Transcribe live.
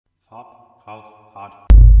Cult Pod.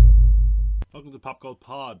 Welcome to Pop Cult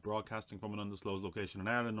Pod, broadcasting from an undisclosed location in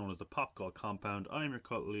Ireland known as the Pop Cult Compound. I'm your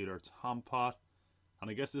cult leader, Tom Pot, and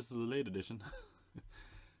I guess this is a late edition.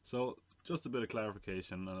 So, just a bit of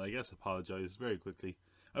clarification, and I guess apologise very quickly.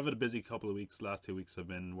 I've had a busy couple of weeks. Last 2 weeks I've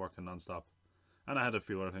been working non-stop, and I had a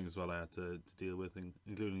few other things as well I had to deal with,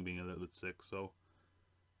 including being a little bit sick. So,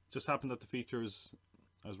 just happened that the features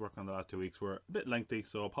I was working on the last 2 weeks were a bit lengthy,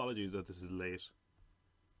 so apologies that this is late.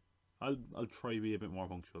 I'll try to be a bit more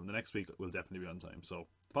punctual. The next week will definitely be on time, so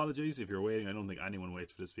apologies if you're waiting. I don't think anyone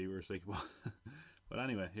waits for this feverishly. But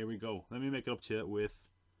anyway, here we go. Let me make it up to you with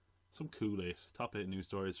some cool top 8 news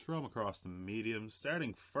stories from across the medium.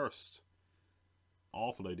 Starting first,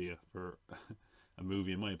 awful idea for a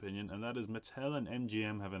movie in my opinion, and that is Mattel and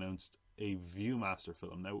MGM have announced a Viewmaster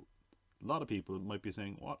film. Now, a lot of people might be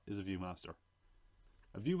saying, what is a Viewmaster?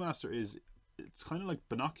 A Viewmaster it's kind of like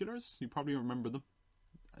binoculars. You probably remember them.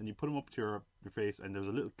 And you put them up to your face, and there's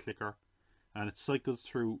a little clicker, and it cycles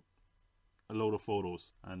through a load of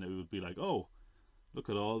photos, and it would be like, oh, look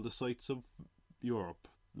at all the sights of Europe,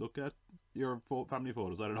 look at your family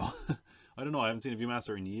photos. I don't know. I haven't seen a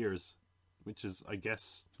Viewmaster in years, which is, I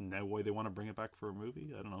guess, now why they want to bring it back for a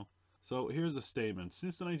movie. I don't know. So here's a statement.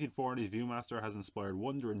 Since the 1940s, Viewmaster has inspired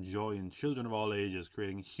wonder and joy in children of all ages,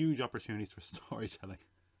 creating huge opportunities for storytelling.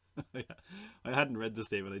 I hadn't read the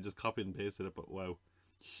statement, I just copied and pasted it, but wow.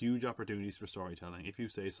 Huge opportunities for storytelling, if you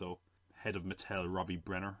say so. Head of Mattel, Robbie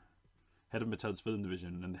Brenner. Head of Mattel's film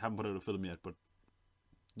division, and they haven't put out a film yet, but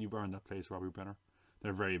you've earned that place, Robbie Brenner.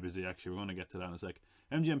 They're very busy, actually. We're going to get to that in a sec.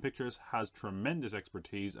 MGM Pictures has tremendous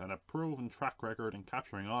expertise and a proven track record in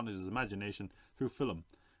capturing audience's imagination through film,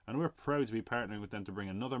 and we're proud to be partnering with them to bring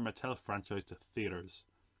another Mattel franchise to theatres.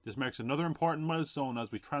 This marks another important milestone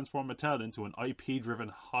as we transform Mattel into an IP-driven,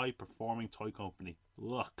 high-performing toy company.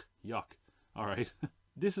 Look, yuck. Alright.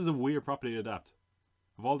 This is a weird property to adapt.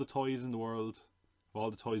 Of all the toys in the world, of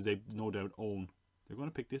all the toys they no doubt own, they're going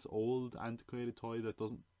to pick this old, antiquated toy that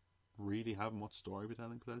doesn't really have much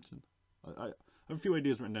storytelling potential. I have a few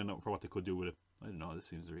ideas written down for what they could do with it. I don't know, this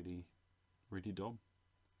seems really, really dumb.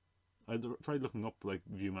 I tried looking up like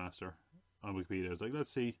Viewmaster on Wikipedia. I was like,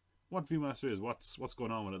 let's see what Viewmaster is, what's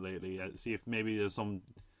going on with it lately, see if maybe there's some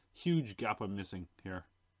huge gap I'm missing here.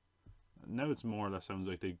 Now it's more or less sounds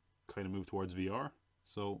like they kind of move towards VR.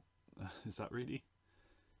 So, is that really?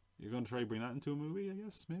 You're going to try to bring that into a movie, I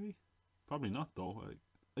guess, maybe? Probably not, though.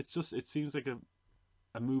 It's just, it seems like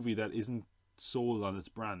a movie that isn't sold on its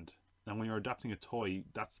brand. And when you're adapting a toy,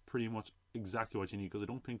 that's pretty much exactly what you need, because I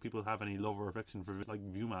don't think people have any love or affection for, like,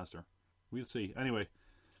 Viewmaster. We'll see. Anyway,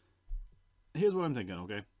 here's what I'm thinking,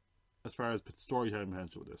 okay? As far as storytelling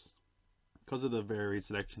potential with this. Because of the varied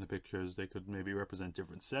selection of pictures, they could maybe represent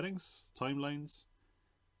different settings, timelines.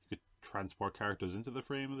 Transport characters into the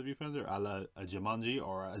frame of the viewfinder, a la a Jumanji,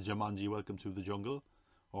 or a Jumanji Welcome to the Jungle,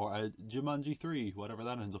 or a Jumanji 3, whatever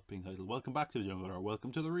that ends up being titled. Welcome back to the jungle, or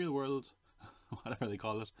Welcome to the real world, whatever they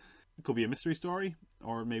call it. It could be a mystery story,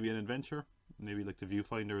 or maybe an adventure. Maybe like the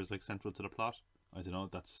viewfinder is like central to the plot. I don't know,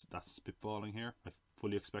 that's spitballing here. I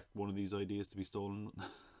fully expect one of these ideas to be stolen,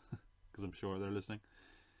 because I'm sure they're listening.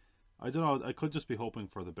 I don't know, I could just be hoping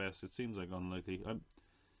for the best. It seems like unlikely.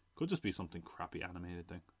 Could just be something crappy animated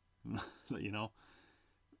thing. You know,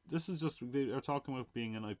 this is just, they are talking about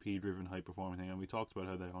being an IP driven high performing thing, and we talked about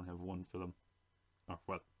how they only have one film, or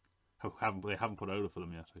well, they haven't put out a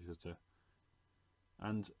film yet, I should say.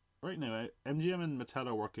 And right now MGM and Mattel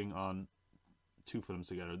are working on 2 films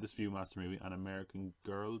together, this Viewmaster movie and American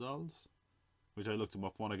Girl Dolls, which I looked them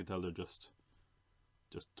up. One I can tell they're just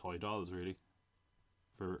toy dolls really,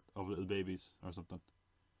 of little babies or something.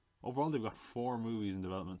 Overall they've got 4 movies in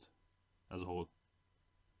development as a whole,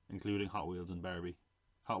 including Hot Wheels and Barbie.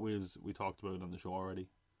 Hot Wheels we talked about on the show already.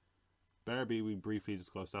 Barbie we briefly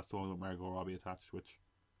discussed. That's the one with Margot Robbie attached, which,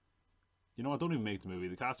 you know what, don't even make the movie.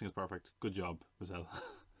 The casting is perfect. Good job, Mattel.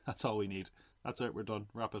 That's all we need. That's it, we're done.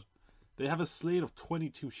 Wrap it. They have a slate of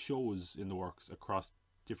 22 shows in the works across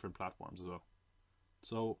different platforms as well.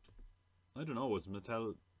 So, I don't know, is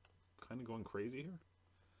Mattel kind of going crazy here?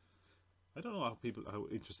 I don't know how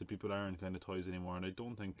interested people are in kind of toys anymore, and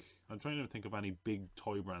I'm trying to think of any big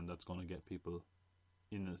toy brand that's going to get people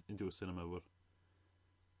into a cinema, but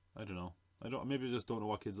I don't know. Maybe I just don't know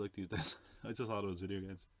what kids like these days. I just thought it was video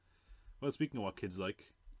games. Well, speaking of what kids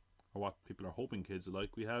like, or what people are hoping kids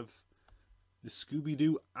like, we have the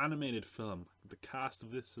Scooby-Doo animated film. The cast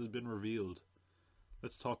of this has been revealed.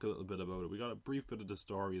 Let's talk a little bit about it. We got a brief bit of the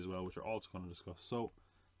story as well, which we're also going to discuss. So,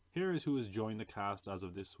 here is who has joined the cast as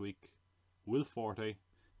of this week. Will Forte,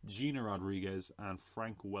 Gina Rodriguez, and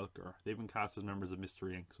Frank Welker. They've been cast as members of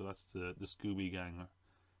Mystery Inc., so that's the Scooby gang,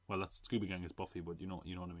 Well, that's Scooby Gang is Buffy, but you know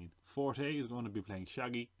what I mean. Forte is going to be playing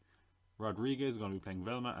Shaggy. Rodriguez is going to be playing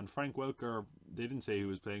Velma, and Frank Welker, they didn't say who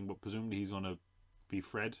was playing, but presumably he's going to be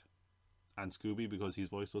Fred and Scooby because he's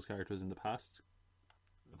voiced those characters in the past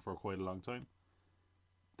for quite a long time.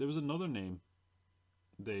 There was another name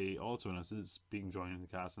they also announced is being joined in the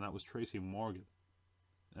cast, and that was Tracy Morgan,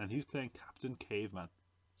 and he's playing Captain Caveman.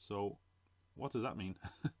 So what does that mean?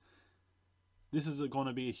 This is going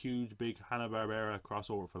to be a huge, big Hanna-Barbera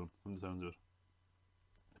crossover film from the sounds of it.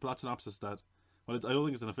 The plot synopsis that, well, I don't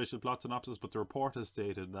think it's an official plot synopsis, but the report has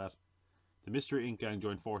stated that the Mystery Inc. gang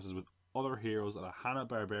joined forces with other heroes in a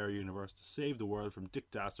Hanna-Barbera universe to save the world from Dick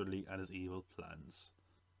Dastardly and his evil plans.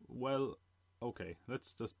 Well, okay,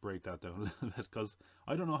 let's just break that down a little bit, because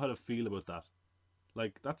I don't know how to feel about that.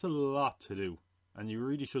 Like, that's a lot to do, and you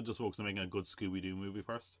really should just focus on making a good Scooby-Doo movie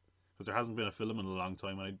first, because there hasn't been a film in a long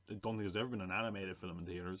time, and I don't think there's ever been an animated film in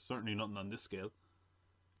theaters, certainly nothing on this scale.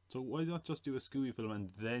 So why not just do a Scooby film and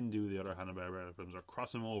then do the other Hanna-Barbera films, or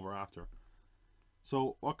cross them over after?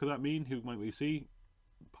 So what could that mean? Who might we see?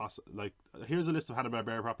 Like, here's a list of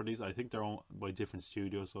Hanna-Barbera properties. I think they're owned by different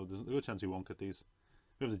studios, so there's a good chance we won't get these.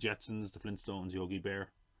 We have the Jetsons, the Flintstones, Yogi Bear.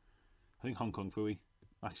 I think Hong Kong Phooey.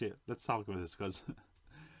 Actually, let's talk about this, because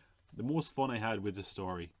the most fun I had with this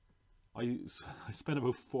story, I spent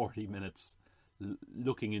about 40 minutes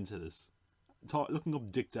looking into this. Looking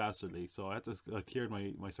up Dick Dastardly, so I had to clear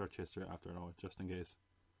my search history after all, just in case.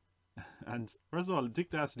 And first of all, Dick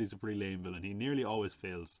Dastardly's a pretty lame villain. He nearly always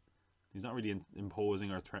fails. He's not really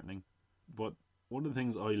imposing or threatening. But one of the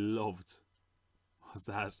things I loved was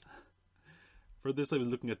that for this I was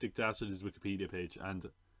looking at Dick Dastardly's Wikipedia page, and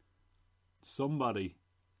somebody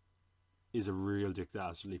is a real Dick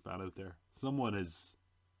Dastardly fan out there. Someone is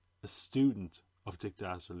a student of Dick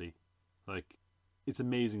Dastardly. Like, it's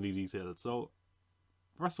amazingly detailed. So,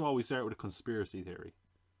 first of all, we start with a conspiracy theory.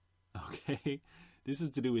 Okay, this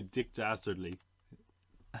is to do with Dick Dastardly.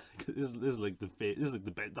 This is like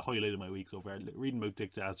the highlight of my week so far. Reading about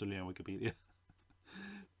Dick Dastardly on Wikipedia.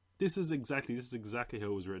 This is exactly how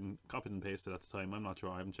it was written. Copied and pasted at the time. I'm not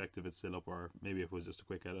sure. I haven't checked if it's still up or maybe it was just a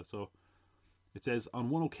quick edit. So, it says,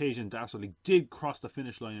 on one occasion, Dastardly did cross the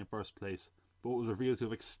finish line in first place, but was revealed to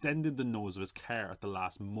have extended the nose of his car at the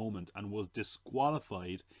last moment and was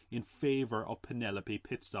disqualified in favour of Penelope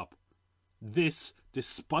Pitstop. This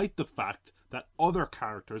despite the fact that other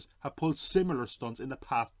characters have pulled similar stunts in the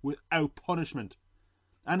past without punishment.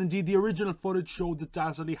 And indeed, the original footage showed that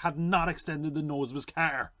Dastardly had not extended the nose of his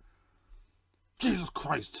car. Jesus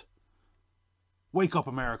Christ! Wake up,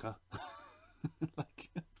 America!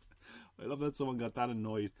 Like, I love that someone got that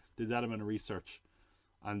annoyed, did that amount of research,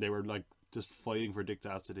 and they were like just fighting for Dick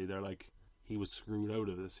Dastardly. They're like, he was screwed out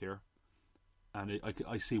of this here, and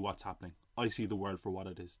I see what's happening. I see the world for what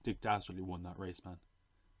it is. Dick Dastardly won that race, man.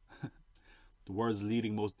 The world's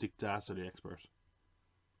leading most Dick Dastardly expert.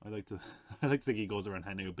 I like to think he goes around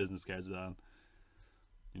handing out business cards with that on.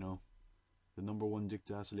 You know, the #1 Dick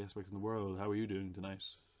Dastardly expert in the world. How are you doing tonight?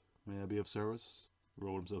 May I be of service?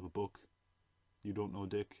 Roll himself a book. You don't know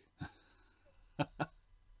Dick.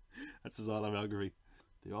 That's his autobiography.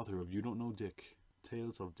 The author of You Don't Know Dick,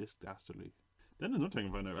 Tales of Dick Dastardly. Then another thing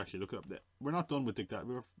I found out, actually, look it up. We're not done with Dick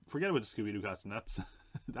Dastardly. Forget about the Scooby-Doo cast, and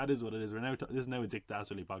that is what it is. This is now a Dick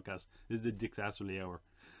Dastardly podcast. This is the Dick Dastardly hour.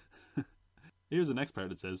 Here's the next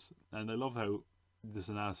part, it says, and I love how this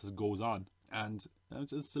analysis goes on. And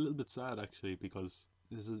it's a little bit sad, actually, because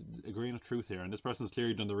there's a grain of truth here. And this person's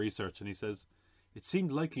clearly done the research, and he says, it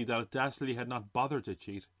seemed likely that if Dastardly had not bothered to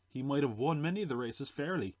cheat, he might have won many of the races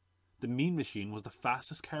fairly. The Mean Machine was the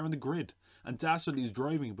fastest car on the grid, and Dastardly's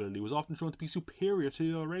driving ability was often shown to be superior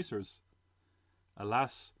to the other racers.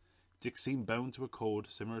 Alas, Dick seemed bound to a code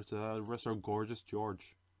similar to that of wrestler Gorgeous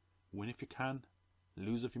George. Win if you can,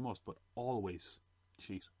 lose if you must, but always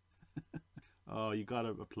cheat. Oh, you gotta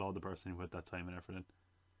applaud the person who put that time and effort in.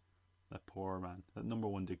 That poor man. That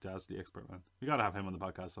 #1 Dick Dastardly expert, man. We gotta have him on the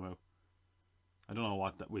podcast somehow. I don't know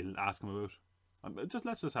what that we'll ask him about.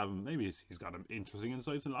 Let's just have him. Maybe he's got interesting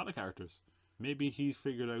insights in a lot of characters. Maybe he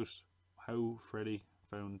figured out how Freddy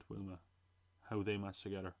found Wilma, how they matched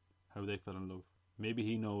together, how they fell in love. Maybe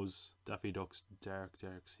he knows Daffy Duck's dark,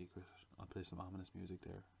 dark secret. I'll play some ominous music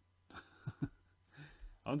there.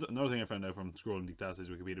 Another thing I found out from scrolling Dick Dastardly's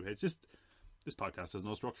Wikipedia page, this podcast has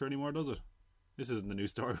no structure anymore, does it? This isn't the new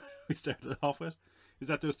story we started off with. Is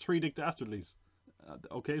that there's 3 Dick Dastardlys.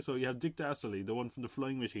 Okay, so you have Dick Dastardly, the one from the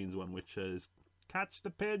Flying Machines one, which is Catch the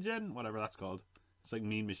Pigeon, whatever that's called. It's like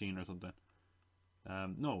Mean Machine or something.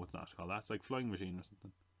 No, it's not called that. It's like Flying Machine or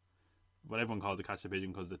something. But everyone calls it Catch the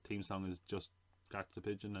Pigeon because the theme song is just Catch the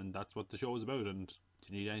Pigeon, and that's what the show is about. And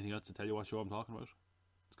do you need anything else to tell you what show I'm talking about?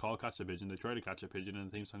 It's called Catch the Pigeon. They try to catch a pigeon, and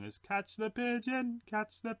the theme song is Catch the Pigeon,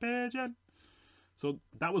 Catch the Pigeon. So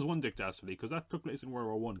that was one Dick Dastardly, because that took place in World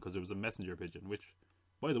War One, because it was a messenger pigeon, which,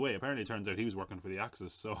 by the way, apparently it turns out he was working for the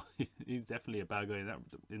Axis, so he's definitely a bad guy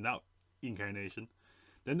in that incarnation.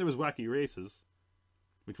 Then there was Wacky Races,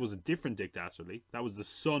 which was a different Dick Dastardly. That was the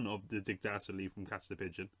son of the Dick Dastardly from Catch the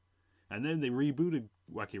Pigeon. And then they rebooted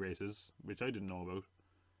Wacky Races, which I didn't know about.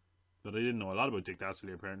 But I didn't know a lot about Dick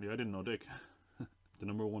Dastardly, apparently. I didn't know Dick. The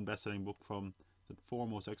 #1 best-selling book from the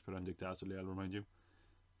foremost expert on Dick Dastardly, I'll remind you.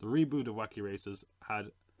 The reboot of Wacky Races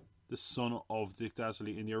had the son of Dick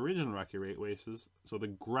Dastardly in the original Wacky Races, so the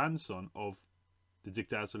grandson of the Dick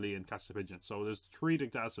Dastardly and Catch the Pigeon. So there's 3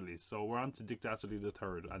 Dick Dastarlys, so we're on to Dick Dastardly the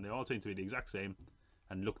third, and they all seem to be the exact same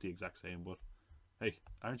and look the exact same, but hey,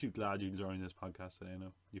 aren't you glad you joined this podcast today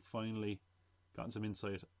now? You've finally gotten some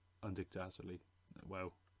insight on Dick Dastardly.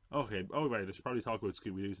 Wow. Okay, oh right, I should probably talk about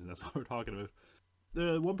Scooby-Doo, and that's what we're talking about.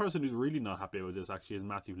 The one person who's really not happy about this actually is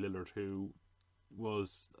Matthew Lillard, who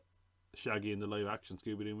was Shaggy in the live-action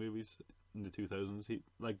Scooby-Doo movies in the 2000s. He,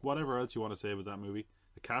 like, whatever else you want to say about that movie,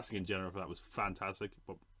 the casting in general for that was fantastic,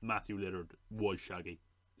 but Matthew Lillard was Shaggy.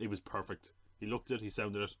 It was perfect. He looked it, he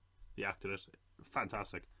sounded it, he acted it.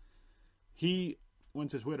 Fantastic. He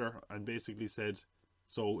went to Twitter and basically said,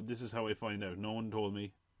 so this is how I find out. No one told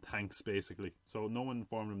me. Thanks, basically. So no one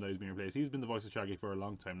informed him that he's being replaced. He's been the voice of Shaggy for a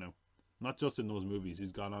long time now. Not just in those movies.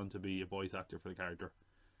 He's gone on to be a voice actor for the character.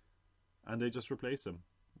 And they just replaced him,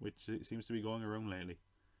 which seems to be going around lately.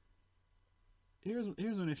 Here's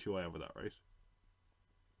an issue I have with that, right?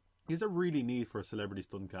 Is there really need for a celebrity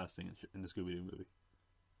stunt casting in the Scooby-Doo movie?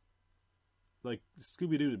 Like,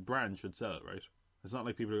 Scooby-Doo brand should sell it, right? It's not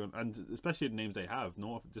like people are going, and especially the names they have,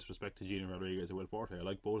 no disrespect to Gina Rodriguez or Will Forte, I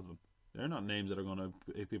like both of them. They're not names that are going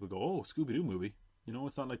to, people go, oh, Scooby-Doo movie. You know,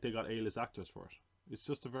 it's not like they got A-list actors for it. It's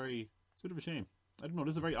just it's a bit of a shame. I don't know,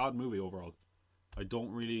 this is a very odd movie overall. I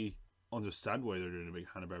don't really understand why they're doing a big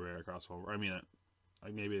Hanna-Barbera crossover. I mean,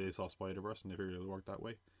 maybe they saw Spider-Verse and they figured it would work that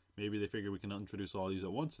way. Maybe they figured we can introduce all these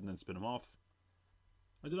at once and then spin them off.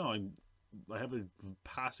 I don't know, I have a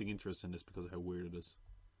passing interest in this because of how weird it is.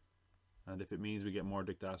 And if it means we get more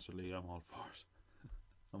Dick Dastardly, I'm all for it.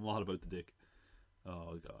 I'm all about the dick.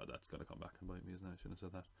 Oh god, that's going to come back and bite me, isn't it? I shouldn't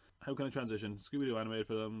have said that. How can I transition? Scooby-Doo animated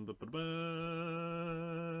film.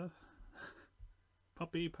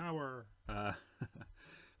 Puppy power.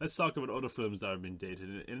 Let's talk about other films that have been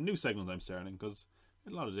dated in a new segment I'm starting, because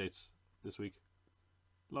we had a lot of dates this week.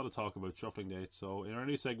 A lot of talk about shuffling dates. So in our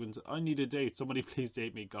new segment, I need a date. Somebody please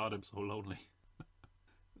date me. God, I'm so lonely.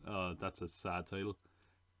 Oh, that's a sad title.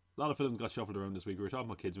 A lot of films got shuffled around this week. We were talking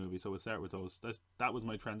about kids movies, so we'll start with those. That was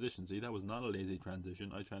my transition. See, that was not a lazy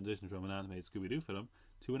transition. I transitioned from an animated Scooby-Doo film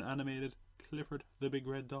to an animated Clifford the Big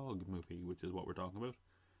Red Dog movie, which is what we're talking about.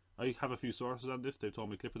 I have a few sources on this. They've told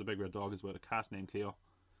me Clifford the Big Red Dog is about a cat named Cleo.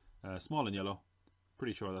 Small and yellow.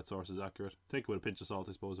 Pretty sure that source is accurate. Take it with a pinch of salt,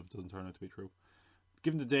 I suppose, if it doesn't turn out to be true.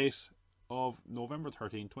 Given the date of November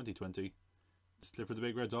 13, 2020, it's Clifford the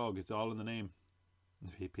Big Red Dog. It's all in the name.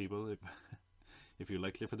 People, if you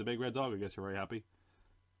like Clifford the Big Red Dog, I guess you're very happy.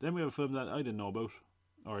 Then we have a film that I didn't know about,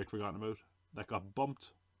 or I'd forgotten about, that got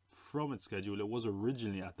bumped from its schedule. It was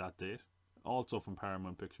originally at that date, also from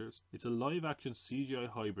Paramount Pictures. It's a live-action CGI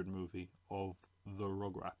hybrid movie of the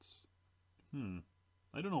Rugrats.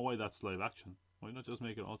 I don't know why that's live-action. Why not just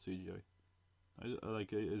make it all CGI?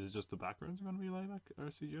 Is it just the backgrounds are going to be live-action or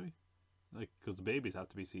CGI? Like, because the babies have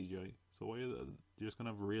to be CGI. So why are you just going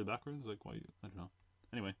to have real backgrounds? Like, why? I don't know.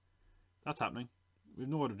 Anyway, that's happening. We have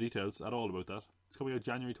no other details at all about that. It's coming out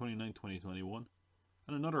January 29, 2021.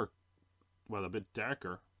 And another, well, a bit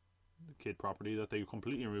darker kid property that they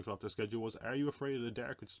completely removed off their schedule was Are You Afraid of the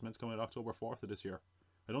Dark, which is meant to come out October 4th of this year.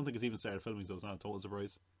 I don't think it's even started filming, so it's not a total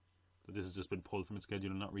surprise that this has just been pulled from its schedule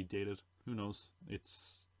and not redated. Who knows?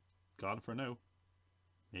 It's gone for now.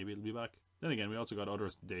 Maybe it'll be back. Then again, we also got other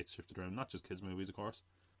dates shifted around, not just kids movies, of course.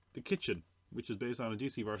 The Kitchen, which is based on a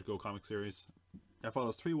DC Vertigo comic series. It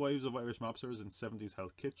follows 3 wives of Irish mobsters in 70s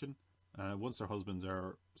held kitchen. Once their husbands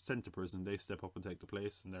are sent to prison, they step up and take the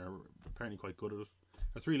place, and they're apparently quite good at it.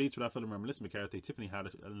 The 3 leads for that film are Melissa McCarthy, Tiffany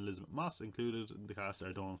Haddish, and Elizabeth Moss. Included in the cast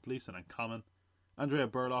are Donald Gleeson and Common. Andrea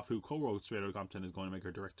Burloff, who co-wrote Straight Outta Compton, is going to make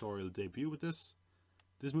her directorial debut with this.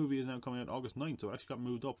 This movie is now coming out August 9th, so it actually got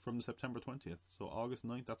moved up from September 20th. So August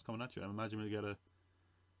 9th, that's coming at you. I imagine we'll get a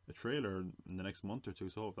trailer in the next month or two,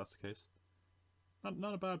 so if that's the case.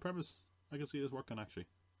 Not a bad premise. I can see this working, actually.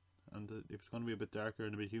 And if it's going to be a bit darker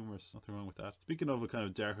and a bit humorous, nothing wrong with that. Speaking of a kind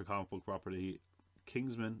of darker comic book property,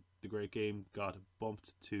 Kingsman, the great game, got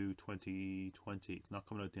bumped to 2020. It's not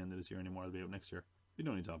coming out at the end of this year anymore. It'll be out next year. We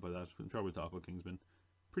don't need to talk about that. I'm sure we'll talk about Kingsman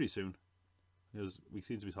pretty soon. because we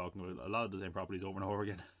seem to be talking about a lot of the same properties over and over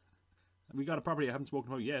again. And we got a property I haven't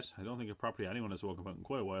spoken about yet. I don't think a property anyone has spoken about in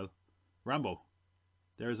quite a while. Rambo.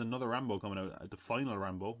 There is another Rambo coming out, the final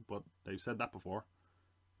Rambo, but they've said that before.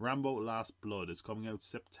 Rambo Last Blood is coming out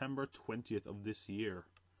September 20th of this year.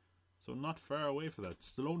 So not far away for that.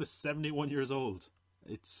 Stallone is 71 years old.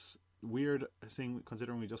 It's weird seeing,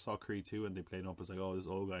 considering we just saw Creed 2 and they played him up as like, oh, this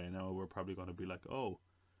old guy, and now we're probably going to be like, oh,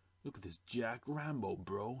 look at this Jack Rambo,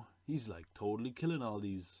 bro. He's like totally killing all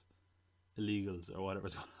these illegals or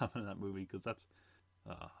whatever's going to happen in that movie. Because that's,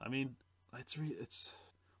 I mean, it's.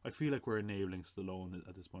 I feel like we're enabling Stallone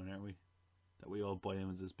at this point, aren't we? That we all buy him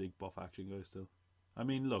as this big buff action guy still. I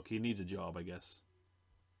mean, look, he needs a job, I guess.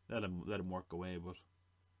 Let him work away, but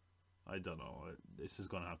I don't know. This is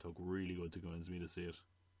going to have to look really good to convince me to see it.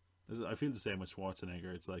 I feel the same with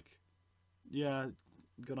Schwarzenegger. It's like, yeah,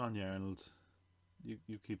 good on you, Arnold. You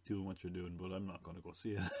keep doing what you're doing, but I'm not going to go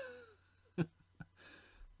see it.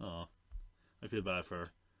 Oh, I feel bad for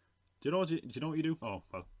her. Do you know what you do? Oh,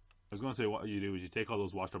 well, I was going to say what you do is you take all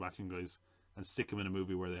those washed up action guys and stick them in a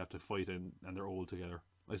movie where they have to fight and they're old together.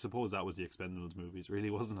 I suppose that was the Expendables movies, really,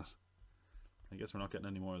 wasn't it? I guess we're not getting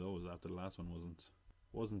any more of those after the last one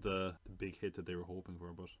wasn't the big hit that they were hoping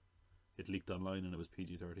for, but it leaked online and it was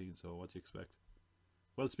PG-13, so what do you expect?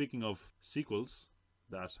 Well, speaking of sequels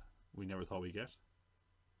that we never thought we'd get,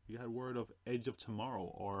 we had word of Edge of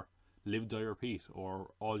Tomorrow, or Live, Die, Repeat,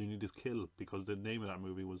 or All You Need Is Kill, because the name of that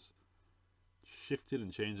movie was shifted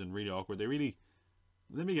and changed and really awkward. Let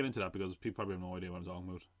me get into that because people probably have no idea what I'm talking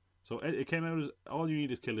about. So it came out as All You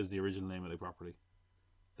Need Is Kill is the original name of the property.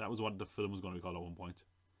 That was what the film was going to be called at one point.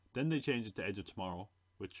 Then they changed it to Edge of Tomorrow,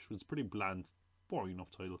 which was a pretty bland, boring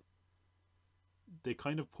enough title. They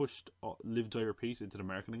kind of pushed Live, Die, Repeat into the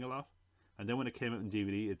marketing a lot. And then when it came out in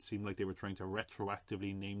DVD, it seemed like they were trying to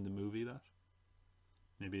retroactively name the movie that.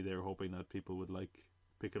 Maybe they were hoping that people would like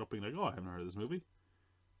pick it up being like, oh, I haven't heard of this movie.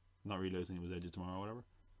 Not realising it was Edge of Tomorrow or whatever.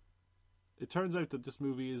 It turns out that this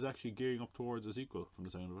movie is actually gearing up towards a sequel from the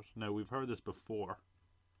sound of it. Now, we've heard this before.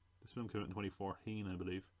 This film came out in 2014, I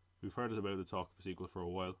believe. We've heard about the talk of a sequel for a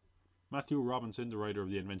while. Matthew Robinson, the writer of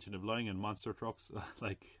The Invention of Lying and Monster Trucks,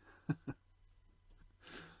 like...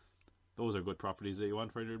 Those are good properties that you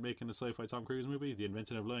want for making a sci-fi Tom Cruise movie. The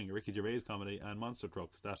Invention of Lying, a Ricky Gervais comedy, and Monster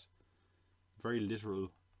Trucks, that very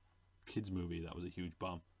literal kids movie that was a huge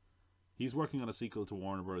bomb. He's working on a sequel to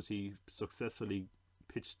Warner Bros. He successfully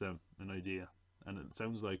pitched them an idea, and it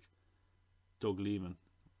sounds like Doug Liman,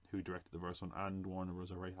 who directed the first one, and Warner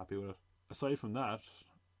Bros. Are very happy with it. Aside from that,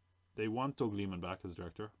 they want Doug Liman back as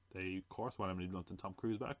director. They, of course, want Emily Blunt and Tom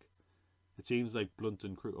Cruise back. It seems like Blunt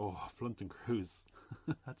and Cruise. Oh, Blunt and Cruise.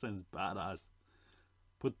 That sounds badass.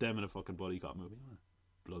 Put them in a fucking buddy cop movie.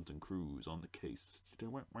 Blunt and Cruise on the case.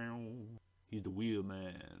 He's the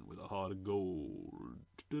wheelman with a heart of gold.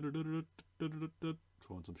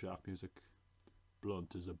 Throwing some Shaft music.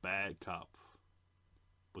 Blunt is a bad cop,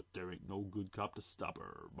 but there ain't no good cop to stop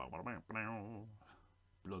her.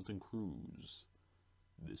 Blunt and Cruise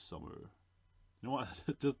this summer. You know what?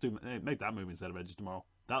 Just make that movie instead of Edge Tomorrow.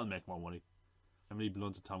 That'll make more money. Emily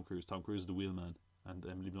Blunt and Tom Cruise. Tom Cruise is the wheelman, and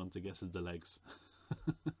Emily Blunt, I guess, is the legs.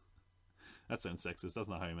 That sounds sexist. That's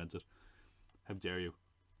not how I meant it. How dare you?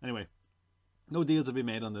 Anyway, no deals have been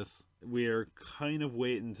made on this. We're kind of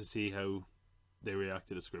waiting to see how they react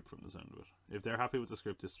to the script from the sound of it. If they're happy with the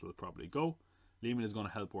script, this will probably go. Lehman is going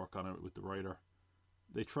to help work on it with the writer.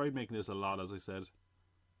 They tried making this a lot, as I said,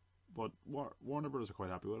 but Warner Brothers are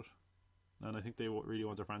quite happy with it. And I think they really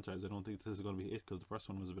want their franchise. I don't think this is going to be it, because the first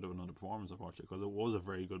one was a bit of an underperformance, unfortunately, because it was a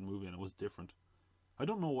very good movie and it was different. I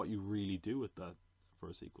don't know what you really do with that for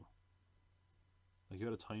a sequel. Like, you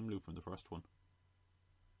had a time loop in the first one.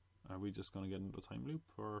 Are we just going to get into a time loop,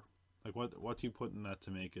 or like what do you put in that to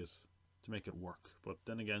make it work? But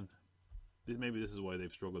then again, maybe this is why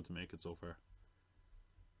they've struggled to make it so far.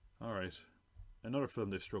 All right, another film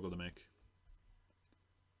they've struggled to make.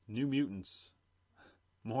 New Mutants.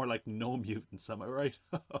 More like No Mutants, am I right?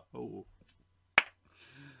 Oh.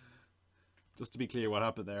 Just to be clear, what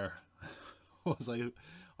happened there was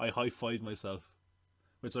I high-fived myself,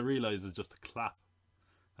 which I realise is just a clap,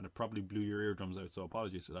 and it probably blew your eardrums out, so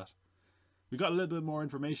apologies for that. We got a little bit more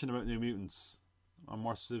information about New Mutants, and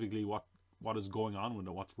more specifically what is going on with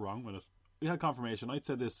it, what's wrong with it. We had confirmation. I'd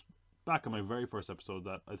said this back in my very first episode,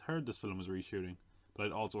 that I'd heard this film was reshooting, but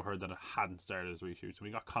I'd also heard that it hadn't started as reshoots, and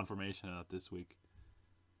we got confirmation of that this week.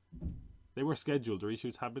 They were scheduled, the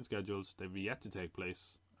reshoots have been scheduled, they've yet to take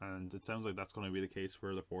place, and it sounds like that's going to be the case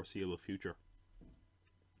for the foreseeable future.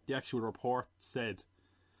 The actual report said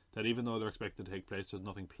that even though they're expected to take place, there's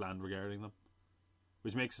nothing planned regarding them,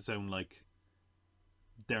 which makes it sound like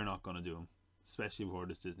they're not going to do them. especially before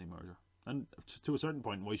this Disney merger. And to a certain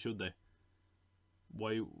point, why should they?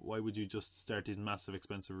 Why would you just start these massive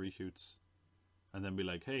expensive reshoots and then be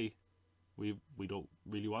like, hey, we don't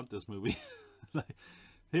really want this movie? Like,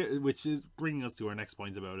 here, which is bringing us to our next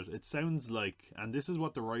point about it. It sounds like, and this is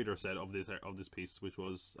what the writer said of this piece, which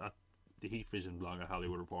was at the Heat Vision blog at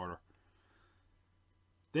Hollywood Reporter.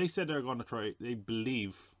 They said they're going to try. They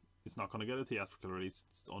believe it's not going to get a theatrical release.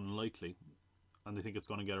 It's unlikely, and they think it's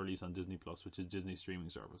going to get a release on Disney Plus, which is Disney's streaming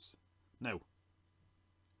service. Now,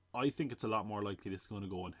 I think it's a lot more likely this is going to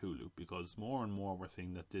go on Hulu, because more and more we're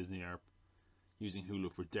seeing that Disney are using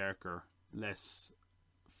Hulu for darker, less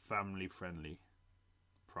family-friendly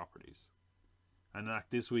properties. And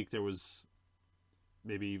this week there was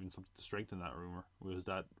maybe even something to strengthen that rumor, was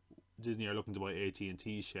that Disney are looking to buy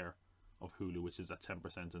AT&T's share of Hulu, which is at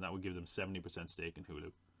 10%, and that would give them 70% stake in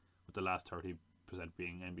Hulu, with the last 30%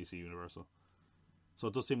 being NBC Universal. So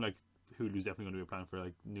it does seem like Hulu's definitely going to be a plan for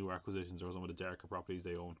like new acquisitions or some of the darker properties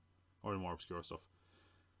they own, or the more obscure stuff.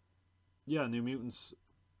 Yeah, New Mutants,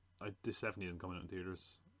 this definitely isn't coming out in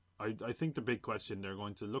theaters. I think the big question they're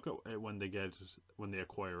going to look at when they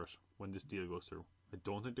acquire it, when this deal goes through. I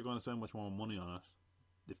don't think they're going to spend much more money on it.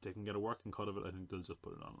 If they can get a working cut of it, I think they'll just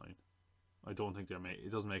put it online. I don't think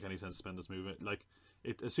it doesn't make any sense to spend this movie. Like,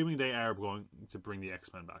 assuming they are going to bring the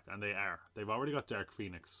X-Men back, and they are. They've already got Dark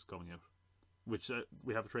Phoenix coming out, which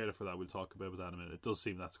we have a trailer for that. We'll talk about that in a minute. It does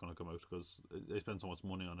seem that's going to come out because they spend so much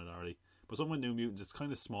money on it already. But something with New Mutants, it's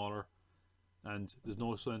kind of smaller, and there's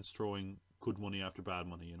no sense throwing good money after bad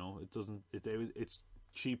money. You know, it doesn't. It's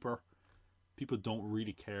cheaper. People don't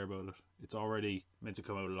really care about it. It's already meant to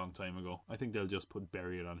come out a long time ago. I think they'll just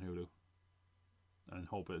bury it on Hulu and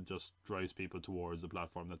hope it just drives people towards the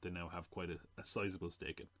platform that they now have quite a sizable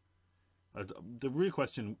stake in. The real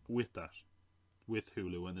question with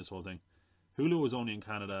Hulu and this whole thing, Hulu is only in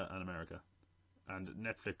Canada and America, and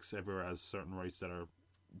Netflix everywhere has certain rights that are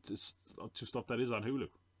to stuff that is on Hulu.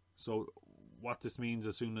 So what this means,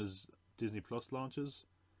 as soon as Disney Plus launches,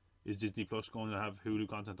 is Disney Plus going to have Hulu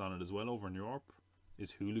content on it as well over in Europe?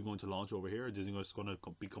 Is Hulu going to launch over here? Is Disney just going to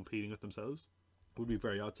be competing with themselves? It would be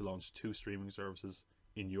very odd to launch two streaming services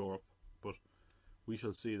in Europe, but we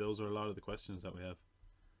shall see. Those are a lot of the questions that we have.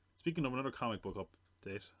 Speaking of another comic book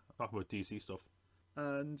update, I'll talk about DC stuff.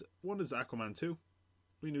 And one is Aquaman 2.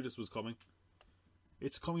 We knew this was coming.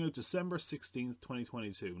 It's coming out December 16th,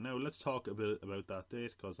 2022. Now, let's talk a bit about that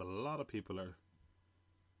date, because a lot of people are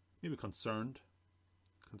maybe concerned.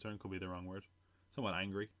 Concerned could be the wrong word. Somewhat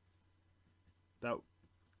angry.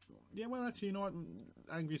 Yeah, well, actually, you know what?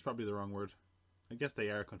 Angry is probably the wrong word. I guess they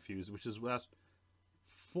are confused, which is that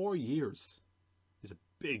 4 years is a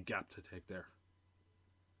big gap to take there.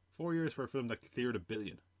 4 years for a film that cleared $1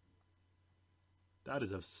 billion. That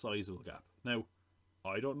is a sizable gap. Now,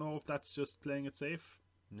 I don't know if that's just playing it safe.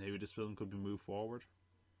 Maybe this film could be moved forward.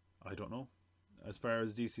 I don't know. As far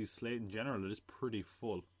as DC's slate in general, it is pretty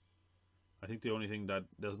full. I think the only thing that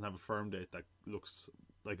doesn't have a firm date that looks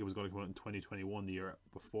like it was going to come out in 2021, the year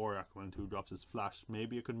before Aquaman 2 drops, is Flash.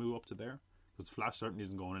 Maybe it could move up to there, because Flash certainly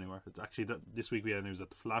isn't going anywhere. It's actually this week we had news that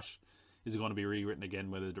the Flash is going to be rewritten again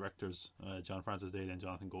by the directors John Francis Daly and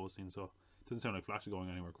Jonathan Goldstein. So it doesn't sound like Flash is going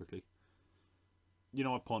anywhere quickly. You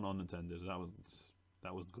know what? Pun unintended.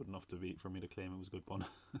 That wasn't good enough for me to claim it was a good pun.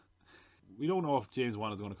 We don't know if James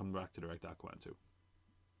Wan is going to come back to direct Aquaman 2.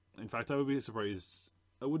 In fact, I wouldn't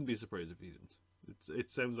be surprised if he didn't.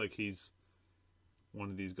 It sounds like he's one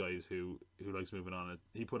of these guys who likes moving on.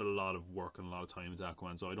 He put a lot of work and a lot of time into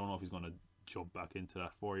Aquaman, so I don't know if he's going to jump back into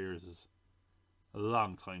that. 4 years is a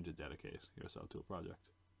long time to dedicate yourself to a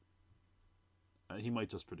project. He might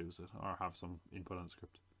just produce it or have some input on the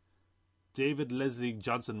script. David Leslie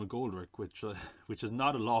Johnson McGoldrick, which is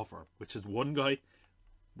not a law firm, which is one guy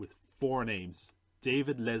with 4 names.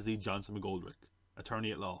 David Leslie Johnson McGoldrick,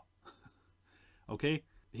 attorney at law. Okay?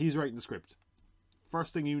 He's writing the script.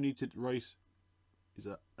 First thing you need to write is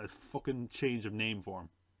a fucking change of name form.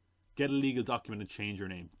 Get a legal document and change your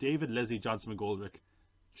name. David Leslie Johnson McGoldrick.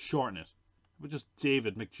 Shorten it. But just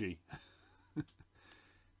David McG.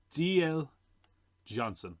 DL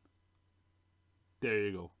Johnson. There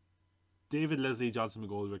you go. David Leslie Johnson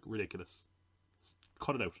McGoldrick. Ridiculous.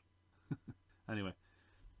 Cut it out. Anyway.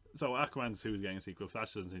 So Aquaman 2 is getting a sequel.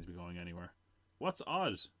 Flash doesn't seem to be going anywhere. What's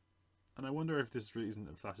odd, and I wonder if this reason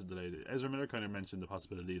that Flash is delayed, Ezra Miller kind of mentioned the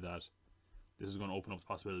possibility that this is going to open up the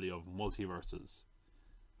possibility of multiverses.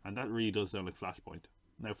 And that really does sound like Flashpoint.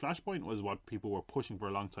 Now, Flashpoint was what people were pushing for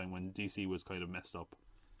a long time when DC was kind of messed up.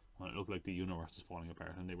 When it looked like the universe was falling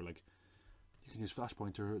apart. And they were like, you can use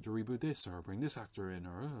Flashpoint to reboot this or bring this actor in.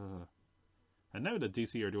 And now that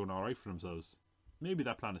DC are doing alright for themselves, maybe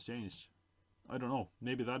that plan has changed. I don't know.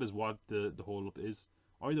 Maybe that is what the hold up is.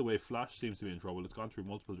 Either way, Flash seems to be in trouble. It's gone through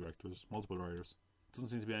multiple directors, multiple writers. It doesn't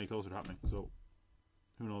seem to be any closer to happening. So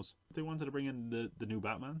who knows? If they wanted to bring in the new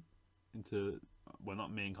Batman into, well,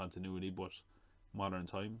 not main continuity, but modern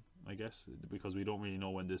time, I guess, because we don't really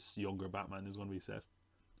know when this younger Batman is going to be set,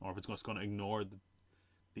 or if it's just going to ignore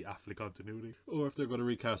the Affleck continuity, or if they're going to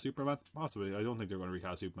recast Superman. Possibly. I don't think they're going to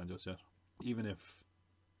recast Superman just yet. Even if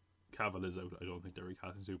Cavill is out, I don't think they're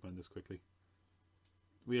recasting Superman this quickly.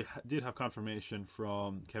 We did have confirmation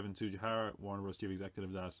from Kevin Tsujihara, Warner Bros. Chief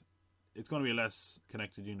Executive, that it's going to be a less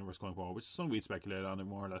connected universe going forward, which is something we'd speculated on. It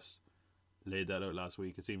more or less laid that out last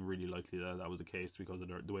week. It seemed really likely that that was the case because of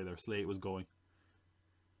the way their slate was going.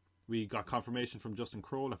 We got confirmation from Justin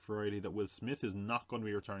Kroll at Variety that Will Smith is not going to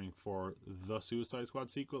be returning for the Suicide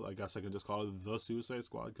Squad sequel. I guess I can just call it the Suicide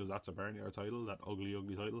Squad because that's apparently our title, that ugly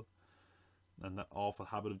title, and that awful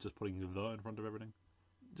habit of just putting the in front of everything.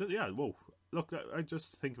 Yeah, whoa. Look, I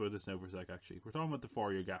just think about this now for a sec, actually. We're talking about the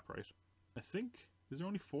 4-year gap, right? I think, is there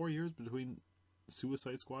only 4 years between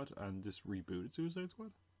Suicide Squad and this rebooted Suicide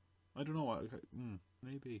Squad? I don't know.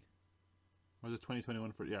 Maybe. Or is it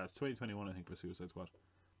 2021 for... Yeah, it's 2021, I think, for Suicide Squad.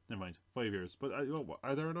 Never mind. 5 years. But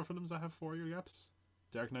are there other films that have 4-year gaps?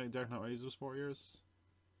 Dark Knight Rises was 4 years.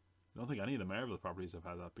 I don't think any of the Marvel properties have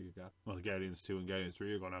had that big a gap. Well, the Guardians 2 and Guardians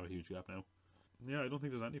 3 are going to have a huge gap now. Yeah, I don't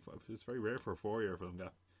think there's any... It's very rare for a 4-year film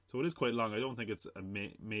gap. So it is quite long. I don't think it's a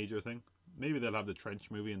major thing. Maybe they'll have the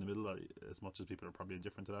Trench movie in the middle, as much as people are probably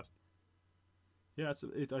indifferent to that. Yeah,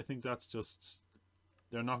 I think that's just...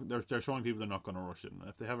 They're showing people they're not going to rush it. And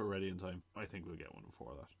if they have it ready in time, I think we'll get one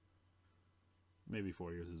before that. Maybe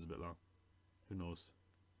 4 years is a bit long. Who knows?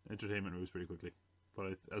 Entertainment moves pretty quickly.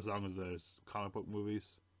 But as long as there's comic book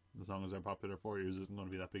movies, as long as they're popular, 4 years isn't going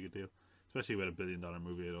to be that big a deal. Especially with a $1 billion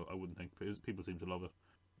movie, I wouldn't think. People seem to love it.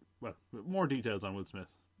 Well, more details on Will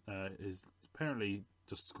Smith. Is apparently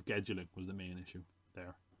just scheduling was the main issue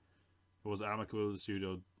there. It was amicable. The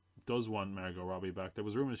studio does want Margot Robbie back. There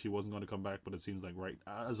was rumours she wasn't going to come back, but it seems like right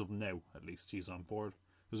as of now, at least, she's on board.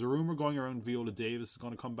 There's a rumour going around Viola Davis is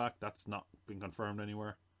going to come back. That's not been confirmed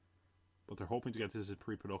anywhere, but they're hoping to get this in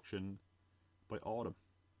pre-production by autumn.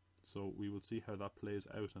 So we will see how that plays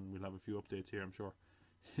out, and we'll have a few updates here, I'm sure.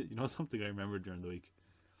 You know, something I remember during the week,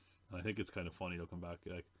 and I think it's kind of funny looking back,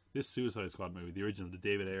 like this Suicide Squad movie, the original, the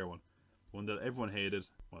David Ayer one that everyone hated,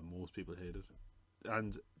 well, most people hated,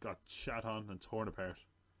 and got shat on and torn apart.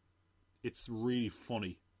 It's really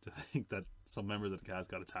funny to think that some members of the cast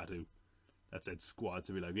got a tattoo that said Squad,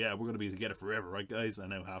 to be like, yeah, we're going to be together forever, right, guys? And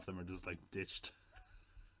now half of them are just like ditched.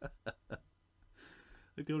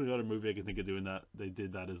 Like the only other movie I can think of doing that, they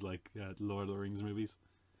did that, is like Lord of the Rings movies.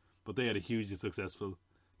 But they had a hugely successful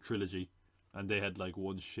trilogy, and they had like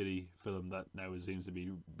one shitty film that now seems to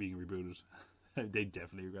be being rebooted. They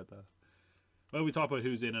definitely regret that. Well, we talk about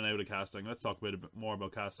who's in and out of casting. Let's talk a bit more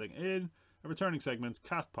about casting in a returning segment,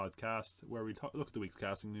 Cast Podcast, where we look at the week's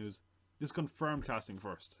casting news. This is confirmed casting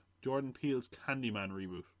first. Jordan Peele's Candyman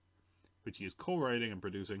reboot, which he is co-writing and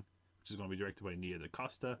producing, which is going to be directed by Nia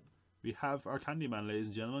DaCosta. We have our Candyman, ladies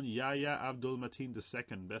and gentlemen, Yahya Abdul-Mateen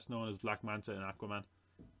II, best known as Black Manta in Aquaman.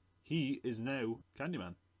 He is now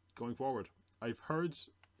Candyman going forward. I've heard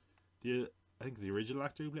I think the original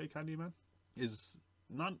actor who played Candyman is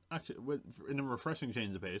not actually, in a refreshing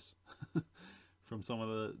change of pace from some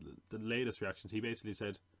of the latest reactions. He basically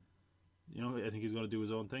said, you know, I think he's going to do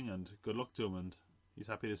his own thing, and good luck to him, and he's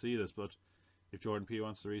happy to see this. But if Jordan Peele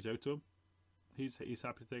wants to reach out to him, he's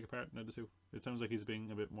happy to take a part in it too. It sounds like he's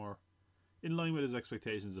being a bit more in line with his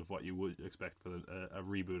expectations of what you would expect for a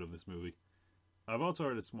reboot of this movie. I've also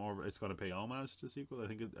heard it's going to pay homage to the sequel. I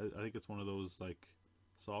think it's one of those like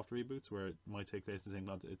soft reboots where it might take place in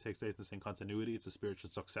the same continuity. It's a spiritual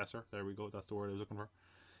successor. There we go. That's the word I was looking for.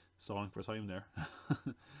 Stalling for time there.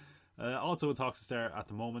 Also in talks to star at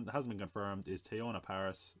the moment, that hasn't been confirmed, is Teyonah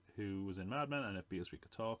Parris, who was in Mad Men and If Beale Street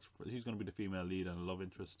Could Talk. She's going to be the female lead and a love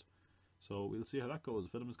interest. So we'll see how that goes. The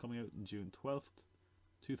film is coming out on June 12th,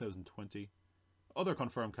 2020. Other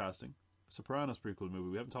confirmed casting, Sopranos prequel movie.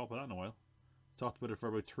 We haven't talked about that in a while. Talked about it for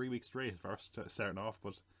about 3 weeks straight first, starting off,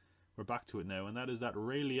 but we're back to it now, and that is that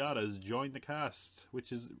Ray Liotta has joined the cast,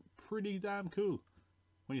 which is pretty damn cool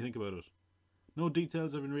when you think about it. No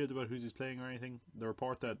details have been revealed about who he's playing or anything. The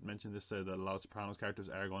report that mentioned this said that a lot of Sopranos characters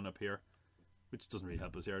are going to appear, which doesn't really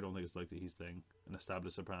help us here. I don't think it's likely he's playing an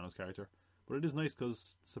established Sopranos character, but it is nice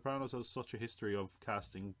because Sopranos has such a history of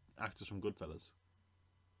casting actors from Goodfellas,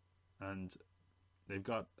 and they've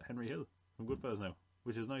got Henry Hill from Goodfellas now,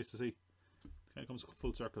 which is nice to see. Kind of comes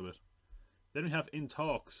full circle a bit. Then we have In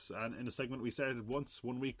Talks, and in a segment we started once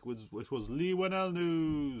 1 week, which was Lee Winnell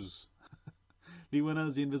news. Lee Winnell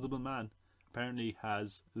is the Invisible Man. apparently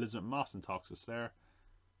has Elizabeth Moss in talks with there.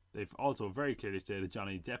 They've also very clearly stated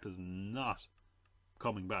Johnny Depp is not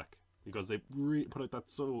coming back because they put out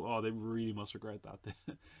that they really must regret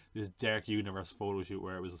that. This Dark Universe photo shoot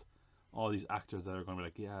where it was all these actors that are going to be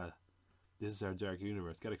like, yeah, this is our Dark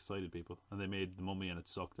Universe. Get excited, people. And they made The Mummy and it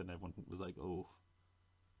sucked and everyone was like, oh.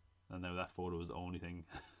 And now that photo was the only thing,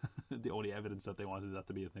 the only evidence that they wanted that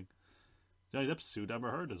to be a thing. Johnny Depp sued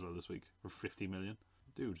Amber Heard as well this week for $50 million.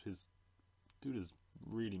 Dude is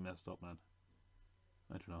really messed up, man.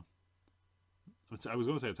 I don't know. I was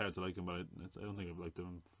going to say it's hard to like him, but I don't think I've liked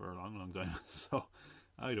him for a long, long time. So,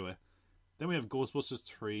 either way. Then we have Ghostbusters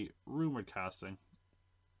 3 rumored casting.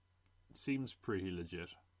 Seems pretty legit.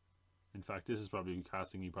 In fact, this is probably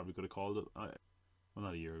casting you probably could have called it. Well,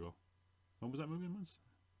 not a year ago. When was that movie?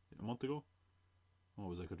 A month ago? Oh,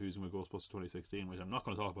 was I confusing with Ghostbusters 2016? Which I'm not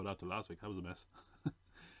going to talk about that till last week. That was a mess.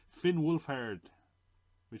 Finn Wolfhard,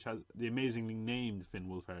 which has the amazingly named Finn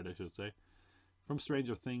Wolfhard, I should say, from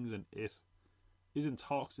Stranger Things and It, is in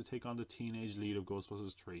talks to take on the teenage lead of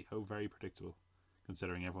Ghostbusters 3. How very predictable,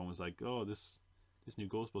 considering everyone was like, oh, this new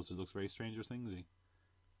Ghostbusters looks very Stranger Things-y.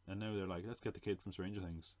 And now they're like, let's get the kid from Stranger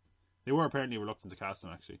Things. They were apparently reluctant to cast him,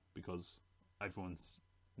 actually, because everyone's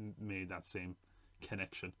made that same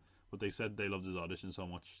connection. But they said they loved his audition so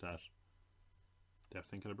much that they're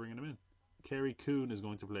thinking of bringing him in. Carrie Coon is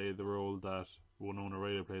going to play the role that Winona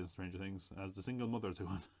Ryder plays in Stranger Things as the single mother to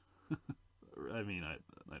him. I mean, I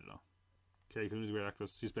don't know. Carrie Coon is a great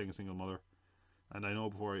actress. She's playing a single mother. And I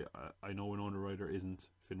know I know Winona Ryder isn't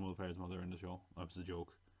Finn Wolfhard's mother in the show. That was a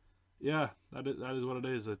joke. Yeah, that is what it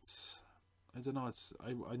is. I don't know.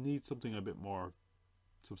 I need something a bit more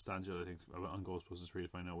substantial, I think, on Ghostbusters 3 to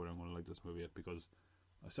find out whether I'm going to like this movie yet, because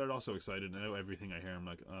I started off so excited, and now everything I hear I'm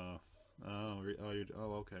like,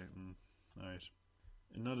 okay, alright.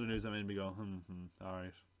 In other news, I'm in me go,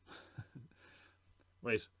 alright.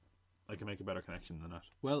 Wait, I can make a better connection than that.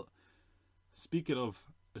 Well, speaking of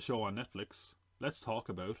a show on Netflix, let's talk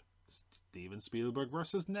about Steven Spielberg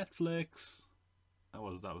versus Netflix. That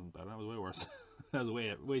wasn't bad. That was way worse. That was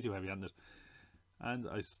way too heavy-handed. And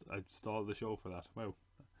I stalled the show for that. Wow.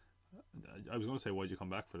 I was going to say, why'd you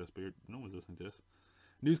come back for this? But no one's listening to this.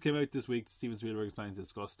 News came out this week. Steven Spielberg is planning to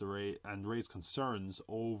discuss raise concerns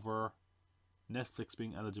over Netflix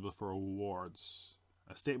being eligible for awards.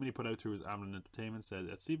 A statement he put out through his Amblin Entertainment said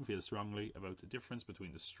that Steven feels strongly about the difference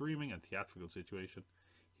between the streaming and theatrical situation.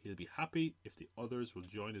 He'll be happy if the others will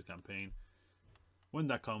join his campaign. When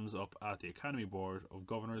that comes up at the Academy Board of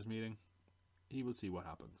Governors meeting, he will see what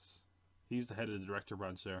happens. He's the head of the director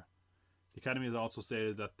branch there. The Academy has also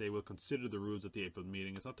stated that they will consider the rules at the April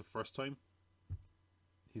meeting. It's not the first time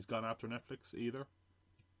he's gone after Netflix either.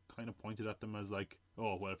 He kind of pointed at them as like,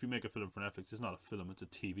 oh, well, if you make a film for Netflix, it's not a film, it's a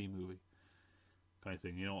TV movie. Kind of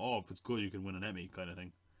thing. You know, oh, if it's good, you can win an Emmy kind of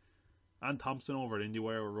thing. Ann Thompson over at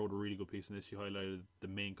IndieWire wrote a really good piece on this. She highlighted the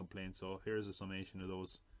main complaints. So here's a summation of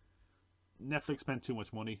those. Netflix spent too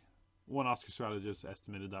much money. One Oscar strategist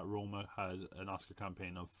estimated that Roma had an Oscar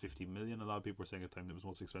campaign of $50 million. A lot of people were saying at the time it was the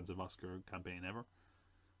most expensive Oscar campaign ever.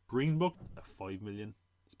 Green Book, a $5 million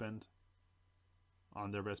spend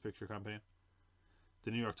on their Best Picture campaign.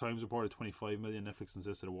 The New York Times reported $25 million. Netflix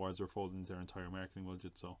insisted awards were folded into their entire marketing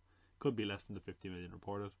budget, so could be less than the $50 million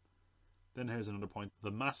reported. Then here's another point. The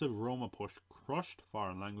massive Roma push crushed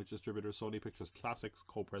foreign language distributor Sony Pictures Classics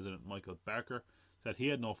co-president Michael Barker said he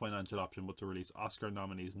had no financial option but to release Oscar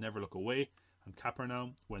nominees Never Look Away and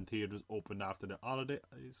Capernaum when theaters opened after the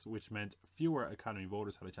holidays, which meant fewer Academy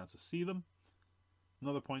voters had a chance to see them.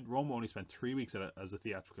 Another point, Roma only spent 3 weeks as a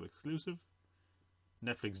theatrical exclusive.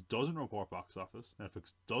 Netflix doesn't report box office.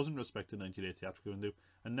 Netflix doesn't respect the 90-day theatrical window.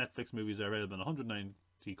 And Netflix movies are available in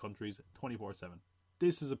 190 countries 24/7.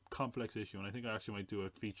 This is a complex issue, and I think I actually might do a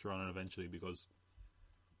feature on it eventually because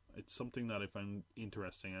it's something that I find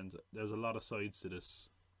interesting, and there's a lot of sides to this.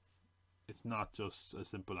 It's not just as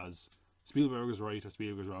simple as Spielberg is right or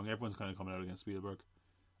Spielberg is wrong. Everyone's kind of coming out against Spielberg,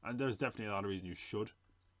 and there's definitely a lot of reason you should,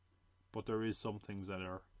 but there is some things that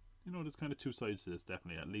are, you know, there's kind of two sides to this,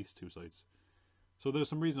 definitely, at least two sides. So there's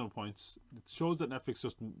some reasonable points. It shows that Netflix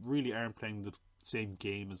just really aren't playing the same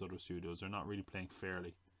game as other studios. They're not really playing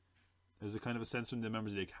fairly. There's a kind of a sense from the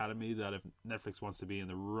members of the Academy that if Netflix wants to be in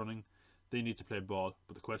the running, they need to play ball.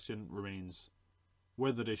 But the question remains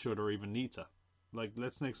whether they should or even need to. Like,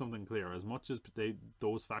 let's make something clear. As much as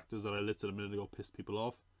those factors that I listed a minute ago pissed people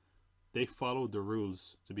off, they followed the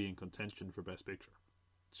rules to be in contention for Best Picture.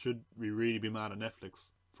 Should we really be mad at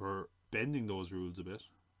Netflix for bending those rules a bit?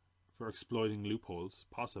 For exploiting loopholes?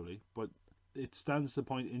 Possibly. But it stands to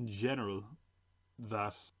point in general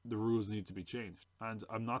that the rules need to be changed. And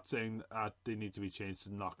I'm not saying that they need to be changed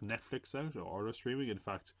to knock Netflix out or other streaming. In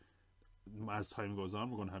fact, as time goes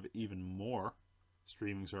on, we're going to have even more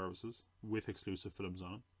streaming services with exclusive films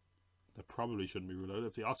on it that probably shouldn't be ruled out.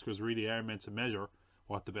 If the Oscars really are meant to measure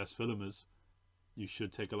what the best film is, you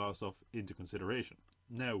should take a lot of stuff into consideration.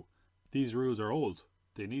 Now, these rules are old.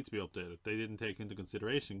 They need to be updated. They didn't take into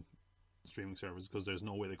consideration streaming services because there's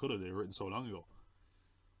no way they could have. They were written so long ago.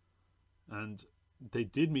 And they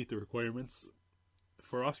did meet the requirements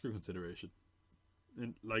for Oscar consideration.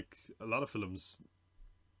 And like a lot of films,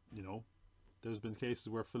 you know, there's been cases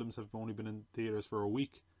where films have only been in theaters for a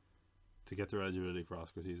week to get their eligibility for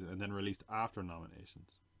Oscar season and then released after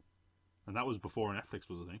nominations. And that was before Netflix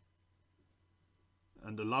was a thing.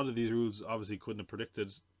 And a lot of these rules obviously couldn't have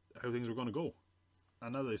predicted how things were going to go.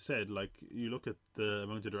 And as I said, like, you look at the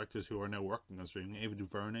amount of directors who are now working on streaming: Ava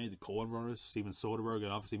DuVernay, the Coen brothers, Steven Soderbergh,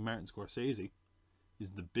 and obviously Martin Scorsese is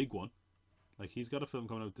the big one. Like, he's got a film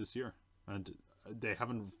coming out this year, and they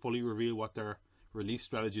haven't fully revealed what their release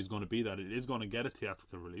strategy is going to be. That it is going to get a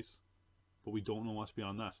theatrical release, but we don't know what's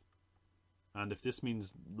beyond that. And if this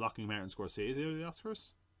means locking Martin Scorsese out of the Oscars,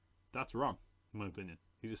 that's wrong, in my opinion.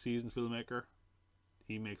 He's a seasoned filmmaker.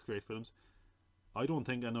 He makes great films. I don't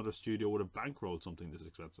think another studio would have bankrolled something this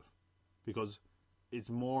expensive, because it's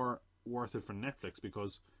more worth it for Netflix.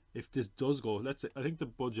 Because if this does go, let's say, I think the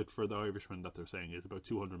budget for The Irishman that they're saying is about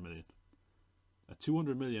 200 million. A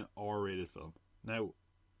 200 million R-rated film. Now,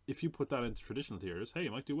 if you put that into traditional theaters, hey,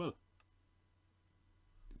 it might do well.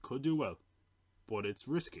 It could do well, but it's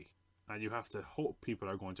risky, and you have to hope people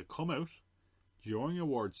are going to come out during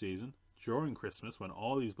award season, during Christmas, when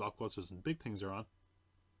all these blockbusters and big things are on,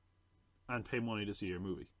 and pay money to see your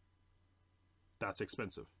movie. That's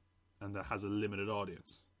expensive, and that has a limited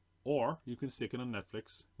audience. Or you can stick it on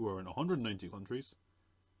Netflix, who are in 190 countries,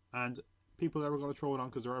 and people are going to throw it on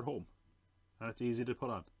because they're at home, and it's easy to put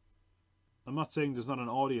on. I'm not saying there's not an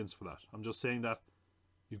audience for that. I'm just saying that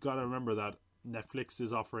you've got to remember that Netflix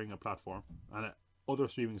is offering a platform, and other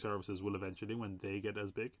streaming services will eventually, when they get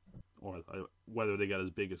as big, or whether they get as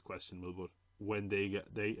big is questionable, but when they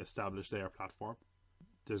establish their platform,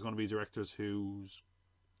 there's going to be directors who's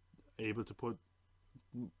able to put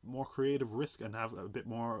more creative risk and have a bit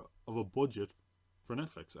more of a budget for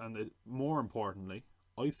Netflix. And more importantly,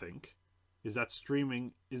 I think, is that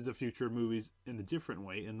streaming is the future of movies in a different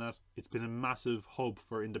way, in that it's been a massive hub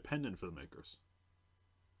for independent filmmakers.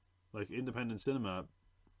 Like, independent cinema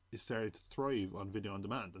is starting to thrive on video on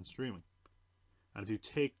demand and streaming. And if you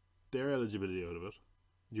take their eligibility out of it,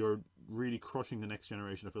 you're really crushing the next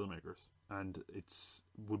generation of filmmakers, and it's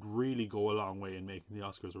would really go a long way in making the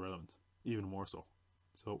Oscars irrelevant, even more so.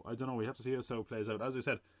 So I don't know, we have to see how it plays out. As I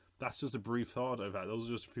said, that's just a brief thought I've had. Those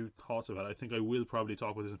are just a few thoughts I've had. I think I will probably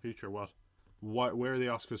talk about this in the future, where the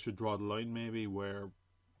Oscars should draw the line, maybe where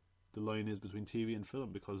the line is between TV and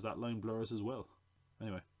film, because that line blurs as well.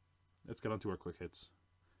 Anyway, let's get on to our quick hits.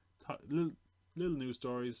 Little news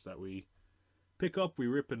stories that we pick up, we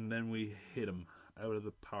rip, and then we hit them out of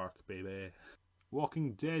the park, baby.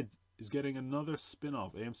 Walking Dead is getting another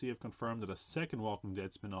spin-off. AMC have confirmed that a second Walking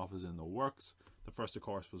Dead spin-off is in the works. The first, of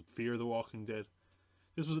course, was Fear the Walking Dead.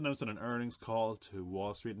 This was announced on an earnings call to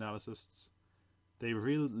Wall Street analysts. They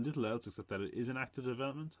revealed little else except that it is in active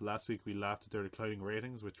development. Last week we laughed at their declining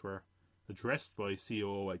ratings, which were addressed by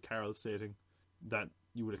COO Ed Carroll, stating that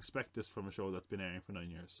you would expect this from a show that's been airing for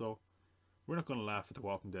 9 years. So we're not going to laugh at The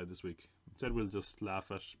Walking Dead this week. Instead, we'll just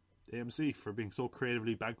laugh at AMC for being so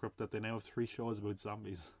creatively bankrupt that they now have 3 shows about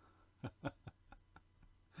zombies.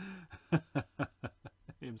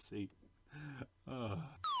 AMC.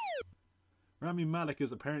 Rami Malek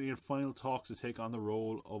is apparently in final talks to take on the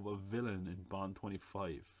role of a villain in Bond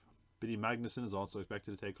 25. Billy Magnuson is also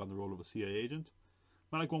expected to take on the role of a CIA agent.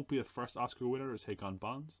 Malek won't be the first Oscar winner to take on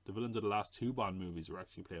Bond. The villains of the last 2 Bond movies were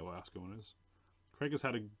actually played by Oscar winners. Craig has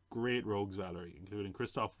had a great rogues gallery, including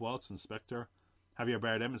Christoph Waltz in Spectre, Javier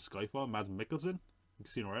Bardem in Skyfall, Mads Mikkelsen in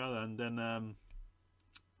Casino Royale, and then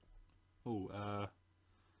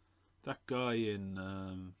that guy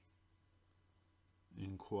in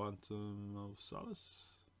Quantum of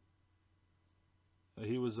Solace.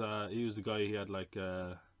 He was the guy. He had like he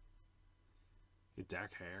had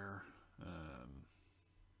dark hair.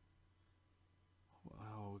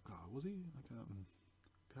 Oh God, was he? I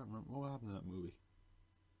can't remember what happened in that movie.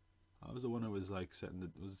 That was the one that was like set in the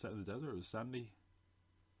desert? It was sandy.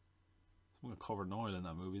 Someone covered in oil in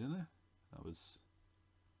that movie, didn't they? That was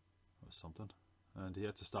something. And he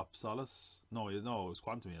had to stop Solace. No, it was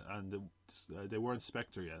Quantum yet, and they weren't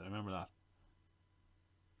Spectre yet. I remember that.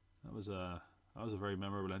 That was a very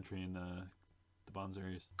memorable entry in the Bond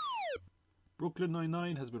series. Brooklyn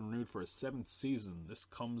Nine-Nine has been renewed for a 7th season. This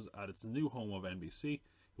comes at its new home of NBC. It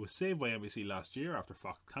was saved by NBC last year after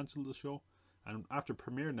Fox cancelled the show, and after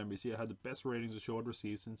premiering on NBC, it had the best ratings the show had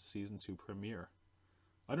received since season 2 premiere.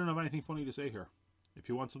 I don't have anything funny to say here. If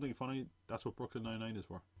you want something funny, that's what Brooklyn Nine-Nine is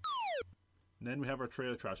for. And then we have our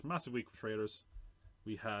trailer trash. Massive week for trailers.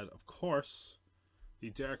 We had, of course,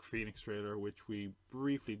 the Dark Phoenix trailer, which we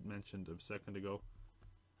briefly mentioned a second ago.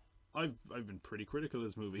 I've been pretty critical of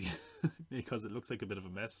this movie because it looks like a bit of a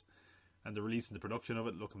mess, and the release and the production of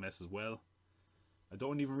it look a mess as well. I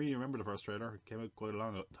don't even really remember the first trailer. It came out quite a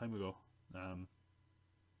long time ago. There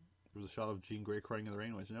was a shot of Jean Grey crying in the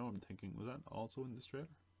rain, which now I'm thinking, was that also in this trailer?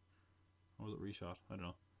 Or was it reshot? I don't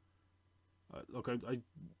know. Look, I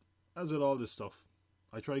as with all this stuff,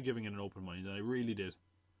 I tried giving it an open mind, and I really did.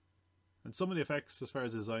 And some of the effects, as far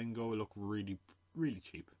as design go, look really, really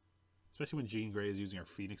cheap. Especially when Jean Grey is using her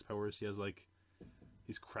Phoenix powers. She has like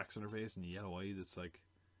these cracks in her face and yellow eyes. It's like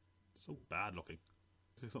so bad looking.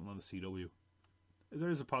 It's like something on the CW. There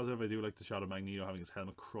is a positive. I do like the shot of Magneto having his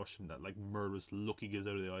helmet crushed and that like murderous look he gives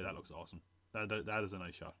out of the eye. That looks awesome. That is a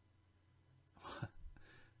nice shot.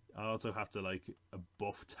 I also have to like a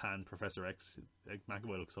buff tan Professor X. Like,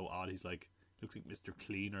 McAvoy looks so odd. He's like, looks like Mr.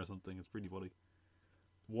 Clean or something. It's pretty funny.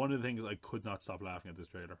 One of the things I could not stop laughing at this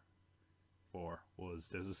trailer for was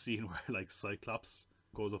there's a scene where like Cyclops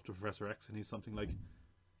goes up to Professor X and he's something like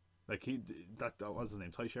that what's his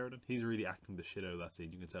name, Ty Sheridan. He's really acting the shit out of that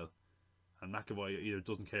scene, you can tell. And McAvoy either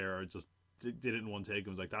doesn't care or just did it in one take and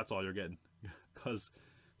was like, that's all you're getting. Because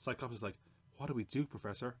Cyclops is like, what do we do,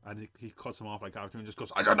 Professor? And he cuts him off like after and just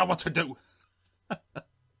goes, I don't know what to do.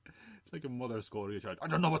 It's like a mother scolding a child. I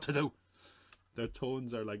don't know what to do. Their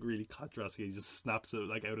tones are like really contrasting. He just snaps it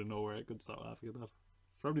like out of nowhere. I couldn't stop laughing at that.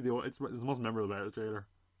 It's probably it's the most memorable part of the trailer.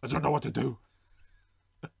 I don't know what to do.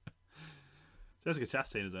 Jessica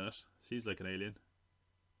Chastain is in it. She's like an alien.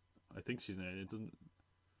 I think she's an alien.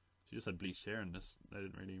 She just had bleached hair in this. I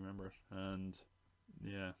didn't really remember it. And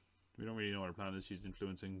yeah, we don't really know what her plan is. She's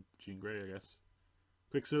influencing Jean Grey, I guess.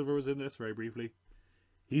 Quicksilver was in this very briefly.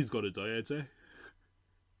 He's gonna die, I'd say.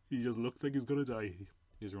 He just looked like he's gonna die.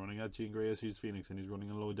 He's running at Jean Grey as she's Phoenix, and he's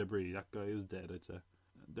running on low debris. That guy is dead, I'd say.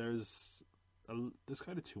 There's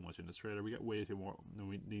kind of too much in this trailer. We get way too more than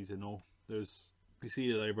we need to know. We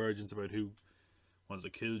see a divergence about who wants to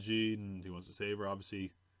kill Jean and who wants to save her.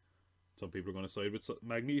 Obviously, some people are going to side with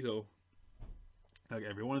Magneto. Like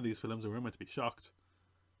every one of these films, we're meant to be shocked.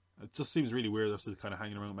 It just seems really weird they're still kind of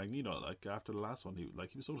hanging around with Magneto. Like after the last one, he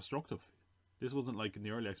was so destructive. This wasn't like in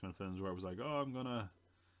the early X-Men films where it was like, oh, I'm gonna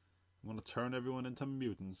turn everyone into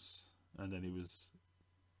mutants, and then he was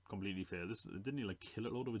completely failed. Didn't he like kill a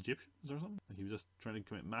load of Egyptians or something? Like he was just trying to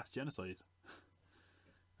commit mass genocide.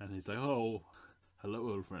 And he's like, oh, hello,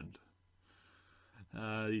 old friend.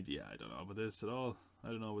 Yeah, I don't know about this at all. I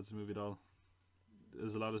don't know about this movie at all.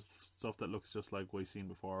 There's a lot of stuff that looks just like what we've seen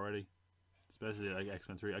before already, especially like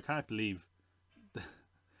X-Men 3. I can't believe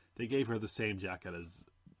they gave her the same jacket as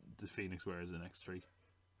the Phoenix wears in X3,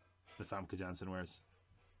 the Famke Janssen wears.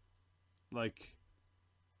 Like,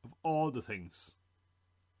 of all the things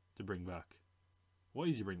to bring back, why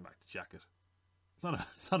did you bring back the jacket?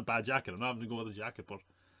 It's not a bad jacket. I'm not having to go with the jacket, but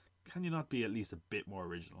can you not be at least a bit more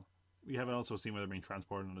original? We have also seen where they're being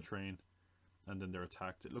transported on a train, and then they're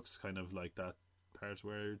attacked. It looks kind of like that part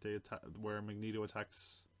where where Magneto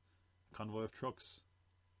attacks a convoy of trucks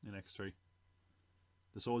in X3.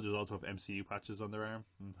 The soldiers also have MCU patches on their arm.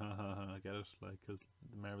 I get it, like because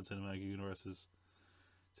the Marvel Cinematic Universe is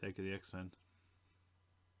taking the X-Men.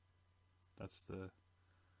 That's the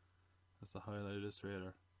highlight of this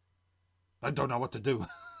trailer. I don't know what to do,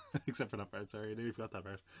 except for that part. Sorry, I nearly forgot that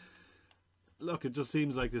part. Look, it just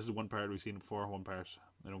seems like this is one part we've seen before. One part,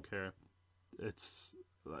 I don't care. It's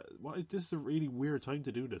this is a really weird time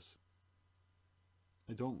to do this.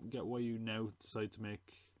 I don't get why you now decide to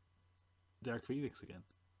make Dark Phoenix again.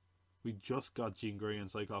 We just got Jean Grey and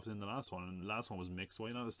Cyclops in the last one, and the last one was mixed.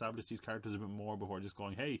 Why not establish these characters a bit more before just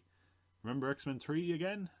going, hey, remember X-Men 3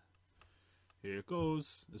 again? Here it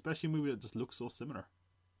goes. Especially a movie that just looks so similar.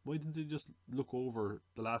 Why didn't they just look over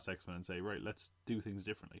the last X-Men and say, right, let's do things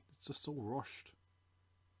differently? It's just so rushed.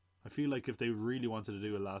 I feel like if they really wanted to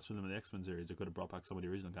do a last film in the X-Men series, they could have brought back some of the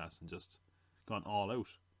original cast and just gone all out.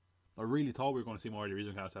 I really thought we were going to see more of the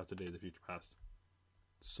original cast after Days of Future Past.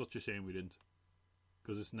 Such a shame we didn't.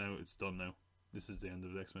 Because it's done now. This is the end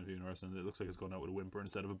of the X-Men universe, and it looks like it's gone out with a whimper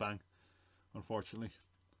instead of a bang, unfortunately.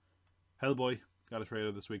 Hellboy got a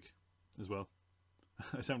trailer this week as well.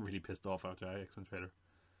 I sound really pissed off after the X-Men trailer.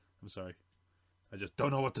 I'm sorry. I just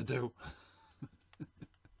don't know what to do.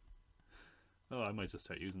 Oh, I might just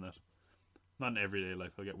start using that. Not in everyday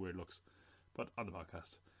life, I'll get weird looks. but on the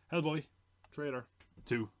podcast. Hellboy trailer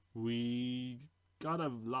 2. We got a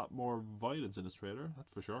lot more violence in this trailer,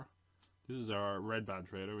 that's for sure. This is our red band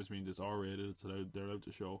trailer, which means it's R-rated. They're allowed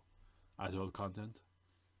to show adult content.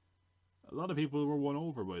 A lot of people were won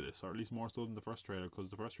over by this, or at least more so than the first trailer, because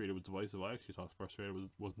the first trailer was divisive. I actually thought the first trailer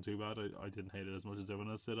wasn't too bad. I didn't hate it as much as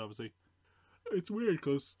everyone else did, obviously. It's weird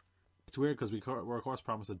because we're of course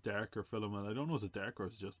promised a darker film, and I don't know if it's darker or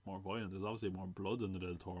it's just more violent. There's obviously more blood in the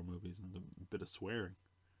Del Toro movies and a bit of swearing.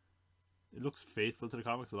 It looks faithful to the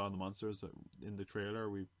comics. A lot of the monsters in the trailer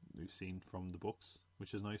we've seen from the books,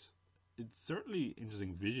 which is nice. It's certainly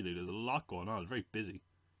interesting visually. There's a lot going on. It's very busy.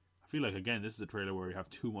 I feel like, again, this is a trailer where we have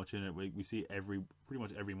too much in it. We see pretty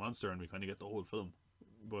much every monster, and we kind of get the whole film.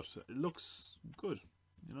 But it looks good.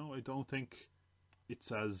 You know, I don't think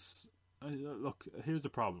it's as... look, here's the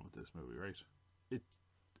problem with this movie, right?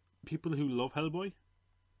 People who love Hellboy,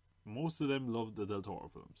 most of them love the Del Toro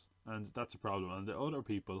films, and that's a problem. And the other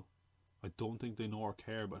people, I don't think they know or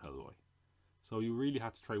care about Hellboy. So you really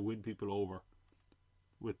have to try to win people over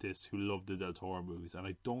with this who love the Del Toro movies, and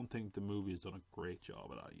I don't think the movie has done a great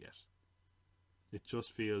job of that yet. It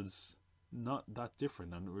just feels not that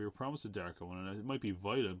different, and we were promised a darker one, and it might be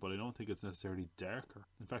violent, but I don't think it's necessarily darker.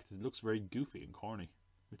 In fact, it looks very goofy and corny,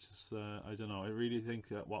 which is I don't know. I really think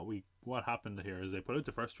that what happened here is they put out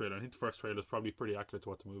the first trailer. I think the first trailer is probably pretty accurate to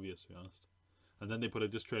what the movie is, to be honest. And then they put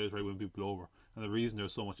out this trailer to try to win people over, and the reason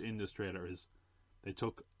there's so much in this trailer is they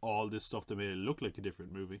took all this stuff that made it look like a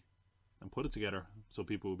different movie and put it together so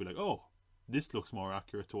people would be like, oh, this looks more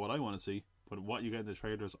accurate to what I want to see. But what you get in the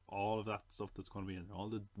trailer is all of that stuff that's going to be in, all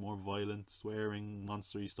the more violent, swearing,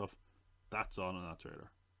 monstery stuff. That's all in that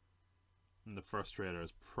trailer. And the first trailer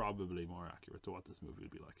is probably more accurate to what this movie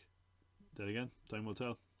would be like. Then again, time will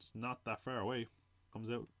tell. It's not that far away.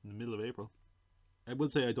 Comes out in the middle of April. I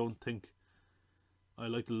would say I don't think I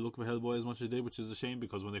like the look of Hellboy as much as I did, which is a shame,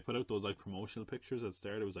 because when they put out those like promotional pictures at the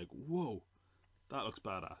start, it was like, whoa, that looks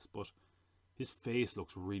badass. But his face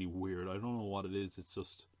looks really weird. I don't know what it is. It's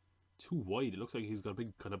just too wide. It looks like he's got a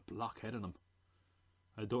big kind of block head on him.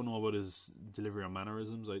 I don't know about his delivery or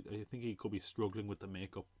mannerisms. I think he could be struggling with the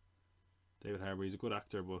makeup. David Harbour, he's a good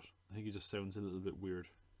actor, but I think he just sounds a little bit weird,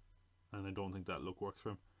 and I don't think that look works for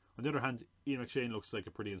him. On the other hand, Ian McShane looks like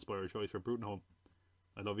a pretty inspired choice for Brutenholm.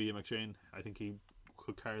 I love Ian McShane. I think he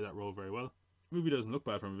could carry that role very well. The movie doesn't look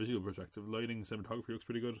bad from a visual perspective. Lighting, cinematography looks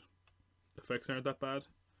pretty good. Effects aren't that bad.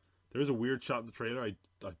 There is a weird shot in the trailer.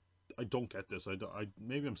 I don't get this.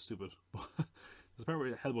 Maybe I'm stupid. There's a part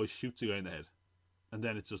where Hellboy shoots a guy in the head, and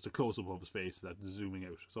then it's just a close up of his face that's zooming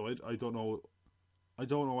out. So I don't know. I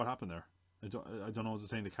don't know what happened there. I don't know. Is it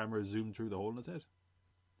saying the camera zoomed through the hole in his head?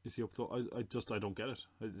 Is he up close? I don't get it.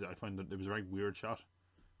 I find that it was a very weird shot.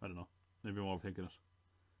 I don't know. Maybe I'm overthinking it.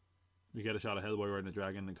 We get a shot of Hellboy riding a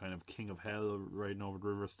dragon and kind of King of Hell riding over the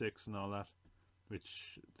River Styx and all that,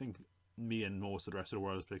 which I think me and most of the rest of the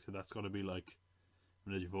world has predicted that's going to be like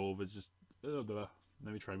Mila Jovovich. Just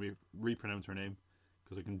let me try and repronounce her name,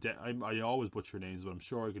 because I always butcher names, but I'm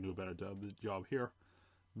sure I can do a better job here.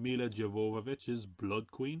 Mila Jovovich's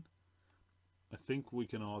Blood Queen. I think we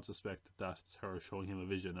can all suspect that that's her showing him a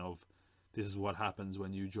vision of, this is what happens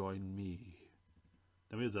when you join me.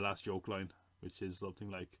 Then we have the last joke line, which is something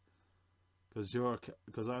like,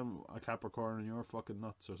 because I'm a Capricorn and you're fucking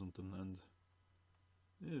nuts or something,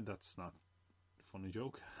 and that's not a funny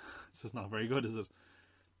joke. It's just not very good, is it?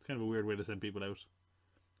 It's kind of a weird way to send people out.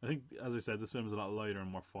 I think, as I said, this film is a lot lighter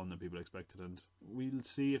and more fun than people expected, and we'll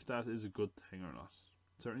see if that is a good thing or not.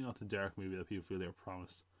 Certainly not the dark movie that people feel they were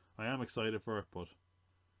promised. I am excited for it, but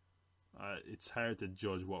it's hard to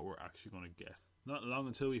judge what we're actually going to get. Not long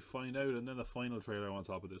until we find out. And then the final trailer I want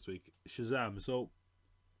to talk about this week, Shazam. So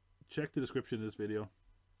check the description of this video,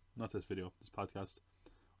 not this video, this podcast,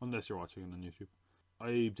 unless you're watching it on YouTube.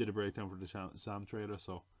 I did a breakdown for the Shazam trailer,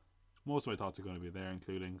 so most of my thoughts are going to be there,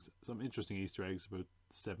 including some interesting Easter eggs about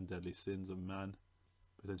the 7 deadly sins of man,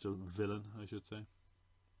 potential villain, I should say.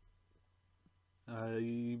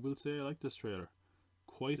 I will say I like this trailer.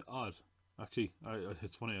 Quite odd. Actually,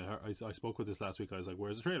 it's funny, I spoke with this last week. I was like,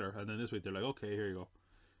 where's the trailer? And then this week they're like, okay, here you go.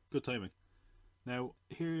 Good timing. Now,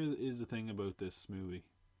 here is the thing about this movie.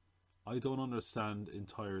 I don't understand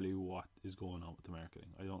entirely what is going on with the marketing.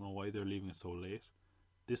 I don't know why they're leaving it so late.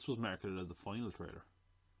 This was marketed as the final trailer,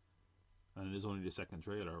 and it is only the second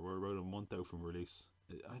trailer. We're about a month out from release.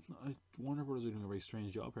 I Warner Brothers are doing a very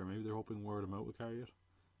strange job here. Maybe they're hoping word of mouth will carry it.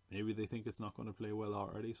 Maybe they think it's not going to play well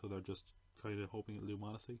already, so they're just kind of hoping it'll do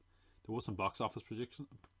modestly. There was some box office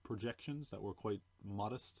projections that were quite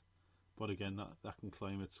modest, but again, that can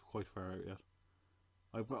climb. It's quite far out yet.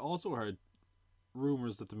 I've also heard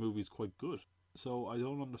rumours that the movie's quite good. So I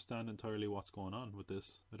don't understand entirely what's going on with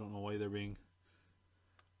this. I don't know why they're being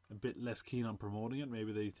a bit less keen on promoting it.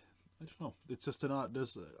 Maybe they, I don't know. It's just an odd.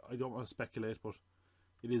 I don't want to speculate, but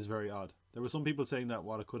it is very odd. There were some people saying that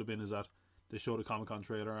what it could have been is that they showed a Comic-Con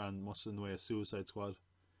trailer, and much in the way of Suicide Squad,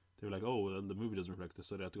 they were like, oh, well, the movie doesn't reflect this,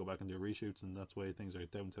 so they have to go back and do reshoots, and that's why things are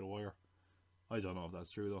down to the wire. I don't know if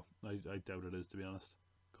that's true, though. I doubt it is, to be honest,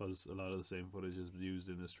 because a lot of the same footage is used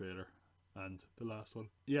in this trailer and the last one.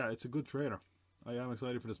 Yeah, it's a good trailer. I am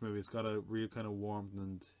excited for this movie. It's got a real kind of warmth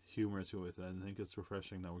and humour to it, and I think it's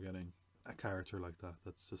refreshing that we're getting a character like that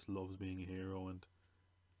just loves being a hero and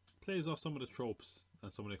plays off some of the tropes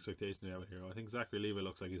and some of the expectations we have a hero. I think Zachary Levi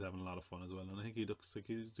looks like he's having a lot of fun as well, and I think he looks like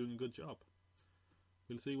he's doing a good job.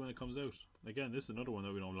 We'll see when it comes out. Again, this is another one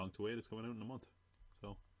that we don't have long to wait. It's coming out in a month.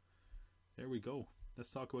 So, there we go.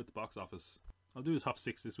 Let's talk about the box office. I'll do the top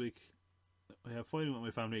 6 this week. I have Fighting With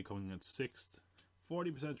My Family coming in 6th.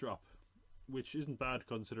 40% drop, which isn't bad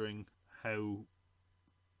considering how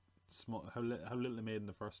small, how little it made in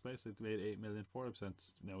the first place. It made 8 million, 40%.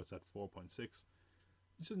 Now it's at 4.6,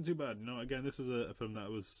 which isn't too bad. You know, again, this is a film that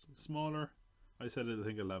was smaller. I said I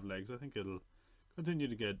think it'll have legs. I think it'll continue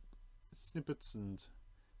to get snippets and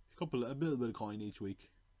a little bit of coin each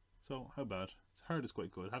week. So how bad? It's heard it's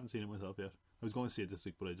quite good. I haven't seen it myself yet. I was going to see it this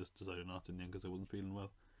week, but I just decided not to in the end because I wasn't feeling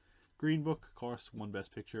well. Green Book, of course, won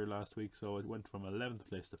Best Picture last week, so it went from 11th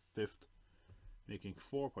place to 5th, making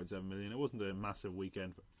 4.7 million. It wasn't a massive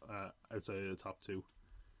weekend outside of the top 2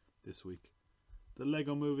 this week. The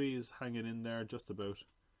Lego Movie is hanging in there just about,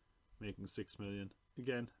 making 6 million.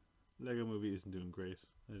 Again, Lego Movie isn't doing great.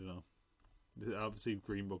 I don't know. Obviously,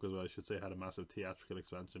 Green Book as well, I should say, had a massive theatrical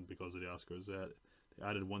expansion because of the Oscars. They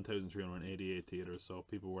added 1,388 theatres, so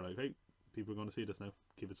people were like, hey, people are going to see this now.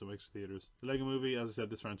 Give it some extra theatres. The Lego Movie, as I said,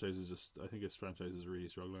 this franchise is just, I think this franchise is really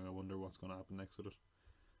struggling. I wonder what's going to happen next with it.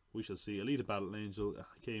 We shall see. Alita Battle Angel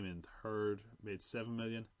came in 3rd, made 7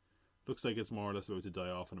 million. Looks like it's more or less about to die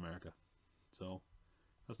off in America. So,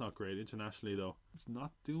 that's not great. Internationally, though, it's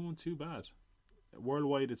not doing too bad.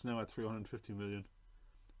 Worldwide, it's now at 350 million,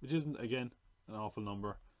 which isn't, again, an awful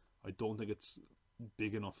number. I don't think it's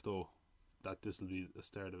big enough, though, that this will be the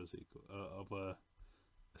start of a sequel, of a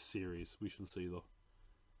series. We shall see, though.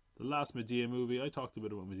 The last Medea movie, I talked a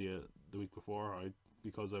bit about Medea the week before,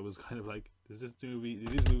 because I was kind of like, do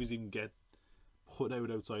these movies even get put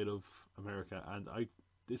out outside of America? And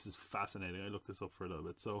this is fascinating. I looked this up for a little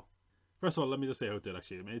bit. So, first of all, let me just say how it did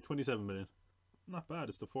actually. It made 27 million. Not bad.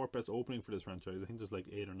 It's the 4th best opening for this franchise. I think there's like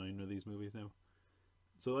 8 or 9 of these movies now.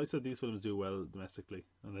 So I said these films do well domestically,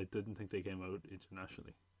 and I didn't think they came out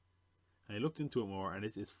internationally. And I looked into it more, and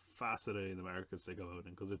it is fascinating the markets they come out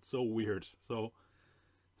in, because it's so weird. So,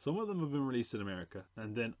 some of them have been released in America,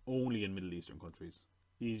 and then only in Middle Eastern countries.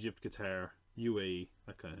 Egypt, Qatar, UAE,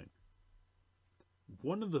 that kind of thing.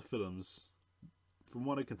 One of the films, from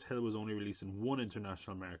what I can tell, was only released in one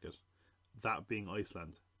international market, that being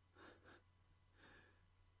Iceland.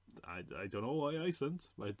 I don't know why Iceland.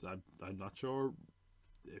 I'm not sure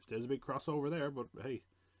if there's a big crossover there, but hey.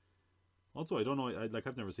 Also, I don't know,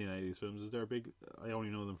 I've never seen any of these films. Is there a big, I only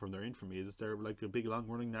know them from their infamy, is there like a big long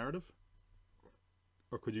running narrative?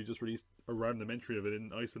 Or could you just release a random entry of it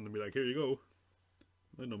in Iceland and be like, here you go?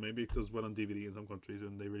 I don't know, maybe it does well on DVD in some countries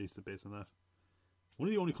and they release it based on that. One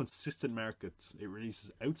of the only consistent markets it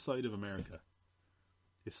releases outside of America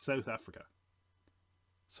is South Africa.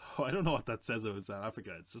 So I don't know what that says about South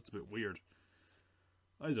Africa. It's just a bit weird.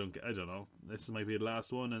 I don't know. This might be the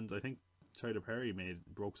last one, and I think Tyler Perry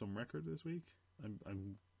broke some record this week. I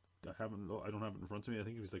don't have it in front of me. I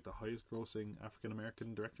think he was like the highest grossing African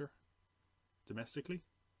American director domestically.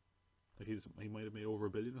 Like he might have made over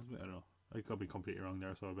 $1 billion or something. I don't know. I could be completely wrong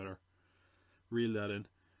there, so I better reel that in.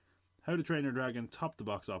 How to Train Your Dragon topped the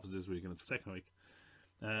box office this week in its 2nd week.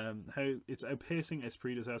 How it's outpacing its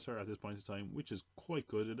predecessor at this point in time, which is quite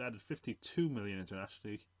good. It added 52 million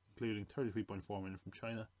internationally, including 33.4 million from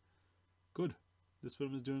China. Good. This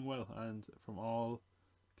film is doing well, and from all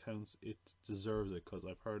counts, it deserves it, because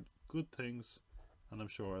I've heard good things, and I'm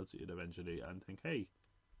sure I'll see it eventually and think, hey,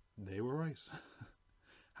 they were right.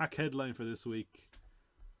 Hack headline for this week,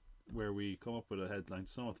 where we come up with a headline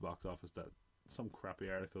to sum up the box office that some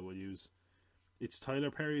crappy article will use. It's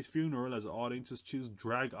Tyler Perry's funeral as audiences choose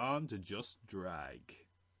drag on to just drag.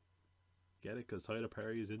 Get it? Because Tyler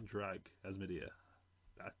Perry is in drag as Medea.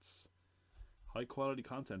 That's high quality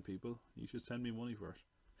content, people. You should send me money for it.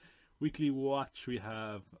 Weekly watch, we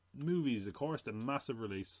have movies. Of course, the massive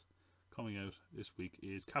release coming out this week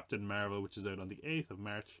is Captain Marvel, which is out on the 8th of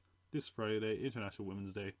March, this Friday, International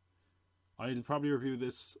Women's Day. I'll probably review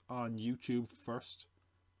this on YouTube first.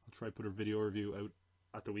 I'll try to put a video review out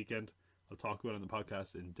at the weekend. I'll talk about it on the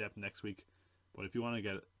podcast in depth next week. But if you want to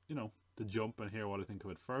get, the jump and hear what I think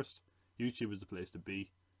of it first, YouTube is the place to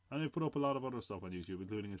be. And I've put up a lot of other stuff on YouTube,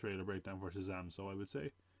 including a trailer breakdown for Shazam. So I would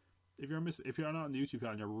say, if you're not on the YouTube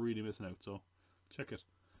channel, you're really missing out. So check it.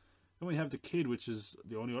 Then we have The Kid, which is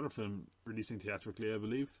the only other film releasing theatrically, I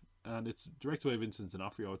believe. And it's directed by Vincent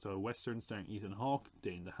D'Onofrio. It's a western starring Ethan Hawke,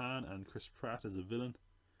 Dane DeHaan, and Chris Pratt as a villain.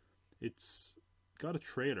 It's got a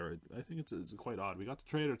trailer. I think it's quite odd. We got the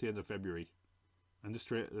trailer at the end of February. And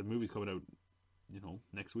the movie's coming out,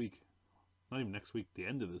 next week. Not even next week, the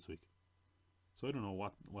end of this week. So I don't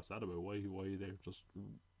know what's that about. Why they're just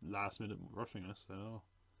last minute rushing us. I don't know.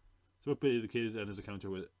 It's about Billy the Kid and his encounter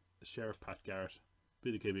with Sheriff Pat Garrett.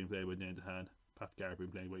 Billy the Kid being played by Dane DeHaan, Pat Garrett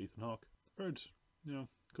being played by Ethan Hawke. Heard,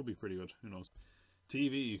 could be pretty good. Who knows?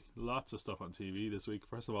 TV, lots of stuff on TV this week.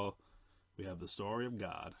 First of all, we have The Story of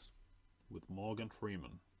God with Morgan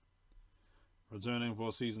Freeman. Returning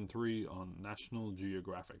for season 3 on National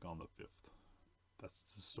Geographic on the 5th. That's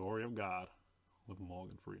The Story of God with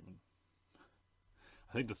Morgan Freeman.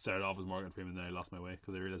 I think that started off as Morgan Freeman, then I lost my way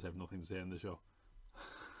because I realised I have nothing to say in the show.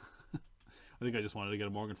 I think I just wanted to get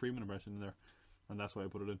a Morgan Freeman impression in there, and that's why I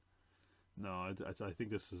put it in. No, I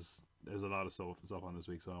think there's a lot of stuff on this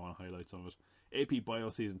week, so I want to highlight some of it. AP Bio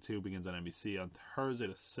Season 2 begins on NBC on Thursday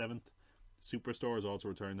the 7th. Superstore is also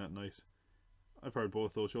returning that night. I've heard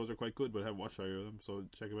both those shows are quite good, but I haven't watched either of them, so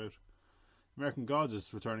check them out. American Gods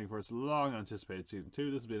is returning for its long anticipated Season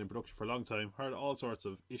 2. This has been in production for a long time. Heard all sorts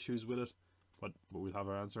of issues with it, but we'll have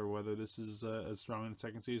our answer whether this is as strong in the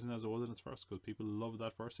second season as it was in its first, because people loved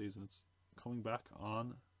that first season. It's coming back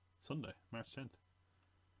on Sunday, March 10th.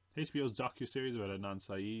 HBO's docu-series about Adnan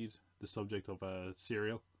Syed, the subject of a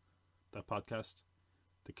Serial, that podcast.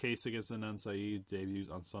 The case against Adnan Syed debuts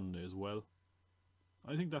on Sunday as well.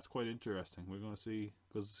 I think that's quite interesting. We're going to see,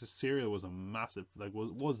 because Serial was a massive,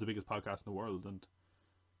 was the biggest podcast in the world, and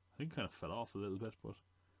I think it kind of fell off a little bit, but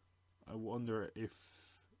I wonder if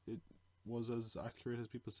it was as accurate as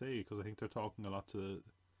people say, because I think they're talking a lot to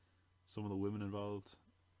some of the women involved,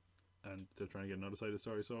 and they're trying to get another side of the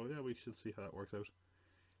story, so yeah, we should see how that works out.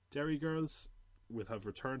 Derry Girls will have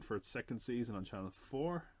returned for its second season on Channel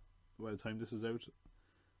 4 by the time this is out.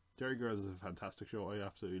 Derry Girls is a fantastic show. I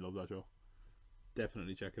absolutely love that show.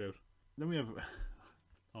 Definitely check it out. Then we have...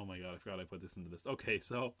 oh my god, I forgot I put this in the list. Okay,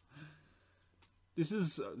 so... this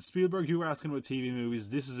is... Spielberg, you were asking about TV movies.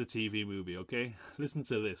 This is a TV movie, okay? Listen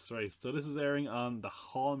to this, right? So this is airing on the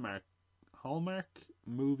Hallmark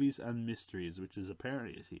Movies and Mysteries, which is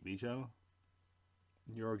apparently a TV channel.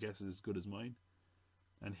 Your guess is as good as mine.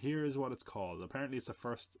 And here is what it's called. Apparently it's the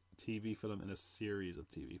first TV film in a series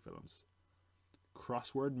of TV films.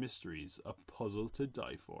 Crossword Mysteries, a puzzle to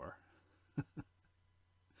die for.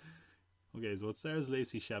 Okay, so it stars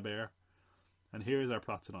Lacey Chabert. And here is our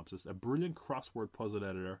plot synopsis. A brilliant crossword puzzle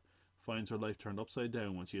editor finds her life turned upside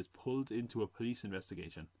down when she is pulled into a police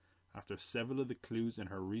investigation after several of the clues in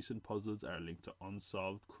her recent puzzles are linked to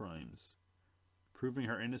unsolved crimes. Proving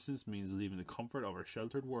her innocence means leaving the comfort of her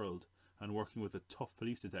sheltered world and working with a tough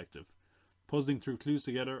police detective, puzzling through clues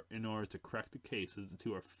together in order to crack the case as the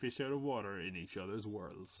two are fish out of water in each other's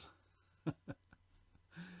worlds.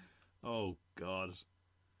 Oh god,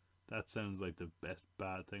 that sounds like the best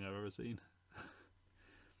bad thing I've ever seen.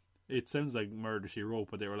 It sounds like Murder, She Wrote,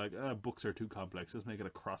 but they were like, books are too complex, let's make it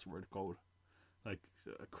a crossword code. Like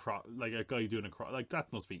a guy doing that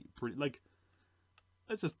must be pretty,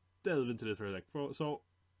 let's just delve into this for a sec. So,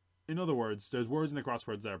 in other words, there's words in the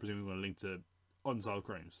crosswords that are presumably going to link to unsolved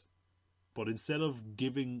crimes. But instead of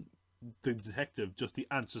giving the detective just the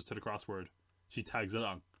answers to the crossword, she tags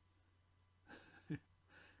along.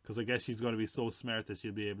 Because I guess she's going to be so smart that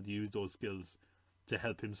she'll be able to use those skills to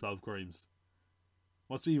help him solve crimes.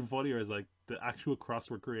 What's even funnier is the actual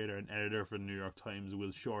crossword creator and editor for the New York Times, Will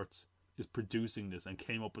Shortz, is producing this and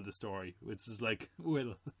came up with the story. Which is like,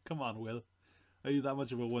 Will, come on, Will. Are you that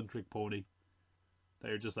much of a one-trick pony?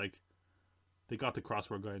 They're just they got the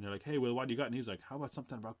crossword guy and they're like, hey, Will, what do you got? And he's like, how about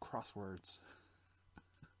something about crosswords?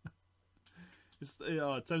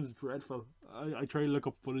 It sounds dreadful. I try to look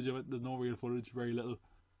up footage of it. There's no real footage, very little.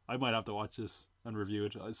 I might have to watch this and review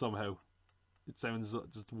it somehow. It sounds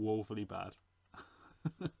just woefully bad.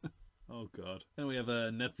 Oh god. Then we have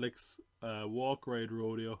Netflix, Walk Ride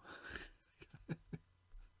Rodeo.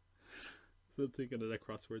 Still thinking of that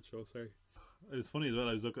crossword show, sorry. It's funny as well,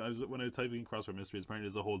 when I was typing in crossword mysteries, apparently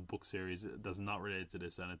there's a whole book series that's not related to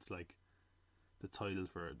this, and it's the titles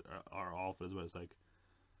for it are awful as well. It's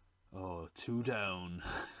Two Down.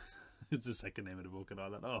 It's the second name of the book and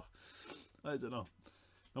all that. Oh, I don't know.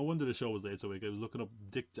 No wonder the show was late so week. I was looking up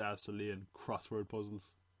Dick Dastardly and crossword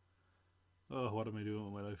puzzles. Oh, what am I doing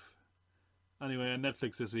with my life? Anyway, on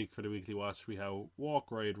Netflix this week for the weekly watch, we have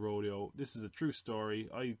Walk, Ride, Rodeo. This is a true story.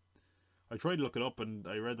 I tried to look it up and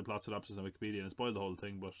I read the plot synopsis on Wikipedia and it spoiled the whole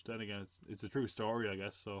thing, but then again, it's a true story, I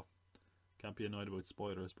guess, so can't be annoyed about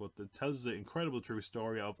spoilers. But it tells the incredible true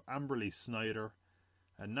story of Amberly Snyder,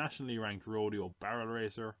 a nationally ranked rodeo barrel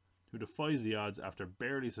racer who defies the odds after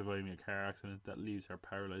barely surviving a car accident that leaves her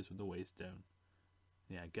paralysed from the waist down.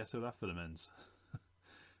 Yeah, guess how that film ends.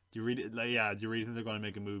 Do you really think they're going to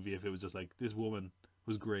make a movie if it was just like, this woman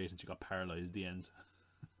was great and she got paralysed at the end?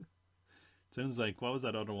 Sounds like, what was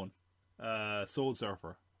that other one? Soul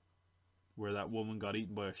Surfer, where that woman got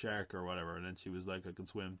eaten by a shark or whatever, and then she was like, I can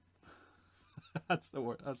swim. That's the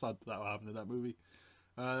word. That's not what happened in that movie.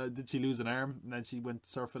 Did she lose an arm and then she went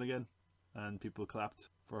surfing again and people clapped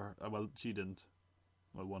for her? Well, she didn't.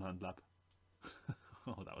 Well, one hand clap.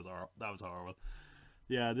 Oh, that was horrible.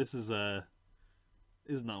 Yeah, this is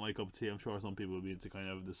not my cup of tea. I'm sure some people will be into kind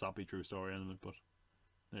of the soppy true story element, but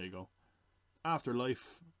there you go.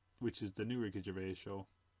 Afterlife, which is the new Ricky Gervais show.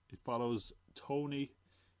 It follows Tony,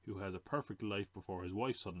 who has a perfect life before his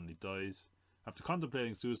wife suddenly dies. After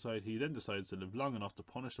contemplating suicide, he then decides to live long enough to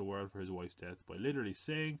punish the world for his wife's death by literally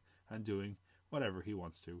saying and doing whatever he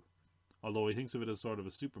wants to. Although he thinks of it as sort of a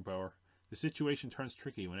superpower, the situation turns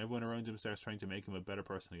tricky when everyone around him starts trying to make him a better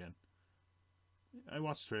person again. I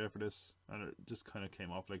watched the trailer for this and it just kind of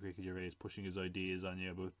came off like Ricky Gervais pushing his ideas on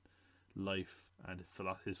you about life and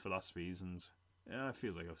his philosophies, and yeah, it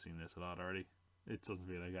feels like I've seen this a lot already. It doesn't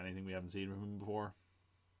feel like anything we haven't seen from him before.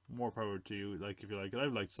 More power to you, like, if you like it.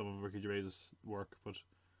 I've liked some of Ricky Gervais' work, but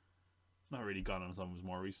not really gone on some of his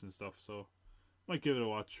more recent stuff, so might give it a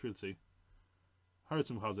watch. We'll see. Heard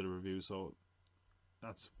some positive reviews, so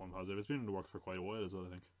that's one positive. It's been in the works for quite a while as well, I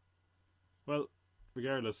think. Well,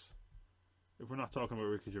 regardless, if we're not talking about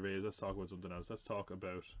Ricky Gervais, let's talk about something else. Let's talk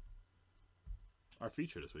about our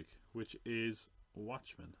feature this week, which is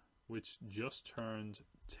Watchmen, which just turned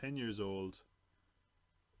 10 years old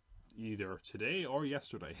either today or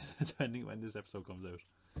yesterday, depending when this episode comes out.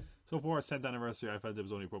 So for our 10th anniversary, I felt it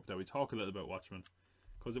was only appropriate that we talk a little about Watchmen,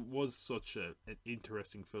 because it was such an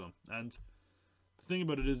interesting film. And the thing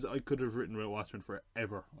about it is, I could have written about Watchmen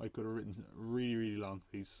forever. I could have written a really, really long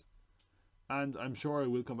piece. And I'm sure I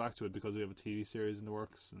will come back to it because we have a TV series in the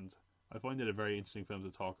works, and I find it a very interesting film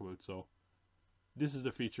to talk about. So this is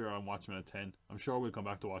the feature on Watchmen at 10. I'm sure we'll come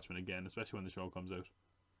back to Watchmen again, especially when the show comes out.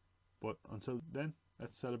 But until then,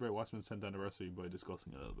 let's celebrate Watchmen's 10th anniversary by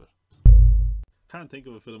discussing it a little bit. Can't think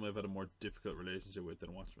of a film I've had a more difficult relationship with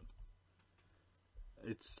than Watchmen.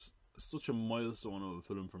 It's such a milestone of a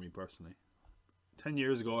film for me personally. 10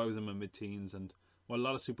 years ago I was in my mid-teens, and while a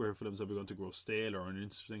lot of superhero films have begun to grow stale or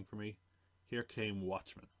uninteresting for me, here came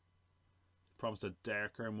Watchmen. It promised a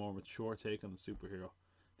darker and more mature take on the superhero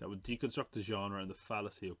that would deconstruct the genre and the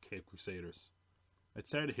fallacy of Cape Crusaders. I'd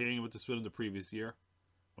started hearing about this film the previous year,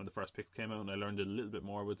 when the first pics came out, and I learned a little bit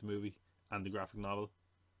more about the movie and the graphic novel.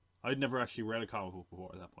 I'd never actually read a comic book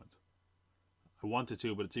before at that point. I wanted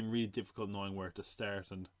to, but it seemed really difficult knowing where to start,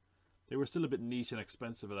 and they were still a bit niche and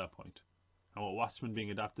expensive at that point. And with Watchmen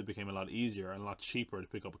being adapted, became a lot easier and a lot cheaper to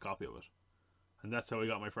pick up a copy of it. And that's how I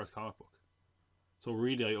got my first comic book. So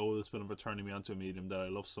really I owe this film for turning me onto a medium that I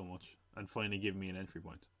love so much and finally giving me an entry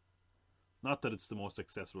point. Not that it's the most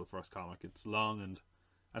accessible first comic. It's long and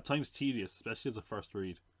at times tedious, especially as a first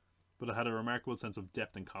read, but it had a remarkable sense of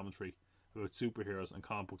depth and commentary about superheroes and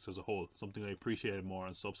comic books as a whole, something I appreciated more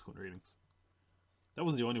on subsequent readings. That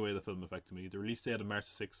wasn't the only way the film affected me. The release date of March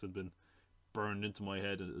 6th had been burned into my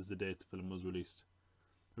head as the date the film was released.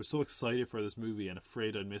 I was so excited for this movie and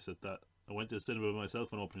afraid I'd miss it that I went to the cinema by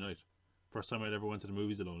myself on opening night. First time I'd ever went to the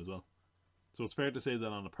movies alone as well. So it's fair to say that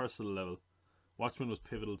on a personal level, Watchmen was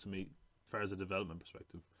pivotal to me as far as a development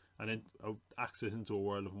perspective, and then access into a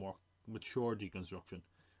world of more mature deconstruction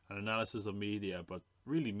and analysis of media, but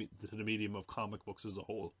really to the medium of comic books as a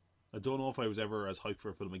whole. I don't know if I was ever as hyped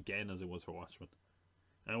for a film again as I was for Watchmen.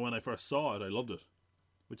 And when I first saw it, I loved it.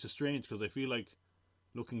 Which is strange, because I feel like,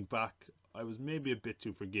 looking back, I was maybe a bit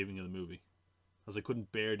too forgiving of the movie, as I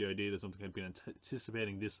couldn't bear the idea that something I'd been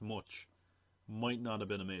anticipating this much might not have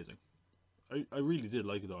been amazing. I really did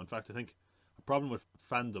like it though. In fact, I think a problem with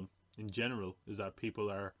fandom in general is that people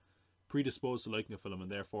are predisposed to liking a film and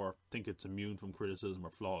therefore think it's immune from criticism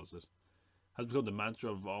or flaws. It has become the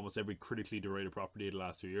mantra of almost every critically derided property of the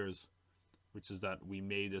last 2 years, which is that we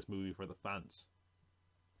made this movie for the fans.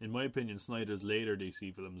 In my opinion, Snyder's later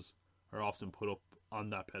DC films are often put up on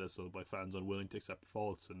that pedestal by fans unwilling to accept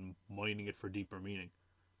faults and mining it for deeper meaning,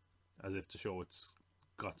 as if to show it's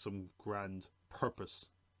got some grand purpose,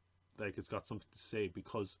 like it's got something to say.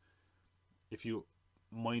 Because if you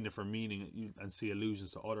mine it for meaning and see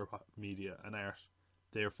allusions to other media and art.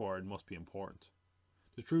 Therefore, it must be important.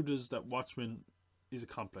 The truth is that Watchmen is a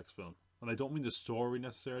complex film. And I don't mean the story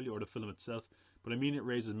necessarily or the film itself, but I mean it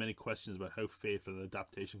raises many questions about how faithful an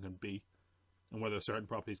adaptation can be and whether certain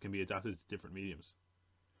properties can be adapted to different mediums.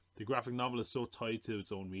 The graphic novel is so tied to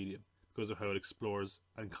its own medium because of how it explores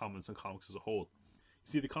and comments on comics as a whole.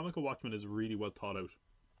 You see, the comic of Watchmen is really well thought out.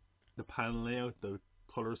 The panel layout, the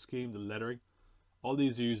colour scheme, the lettering, all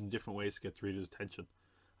these are used in different ways to get the reader's attention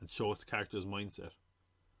and show us the character's mindset,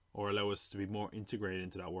 or allow us to be more integrated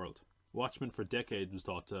into that world. Watchmen for decades was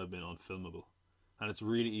thought to have been unfilmable, and it's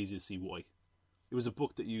really easy to see why. It was a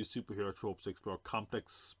book that used superhero tropes to explore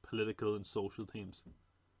complex political and social themes.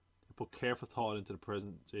 It put careful thought into the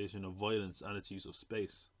presentation of violence and its use of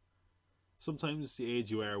space. Sometimes the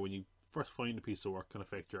age you are when you first find a piece of work can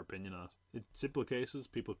affect your opinion on it. In simple cases,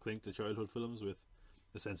 people cling to childhood films with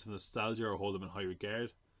a sense of nostalgia or hold them in high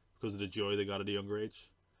regard because of the joy they got at a younger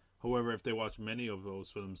age. However, if they watch many of those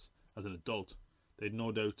films as an adult, they'd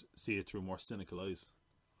no doubt see it through more cynical eyes.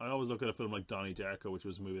 I always look at a film like Donnie Darko, which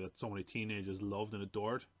was a movie that so many teenagers loved and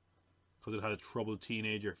adored because it had a troubled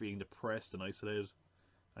teenager feeling depressed and isolated,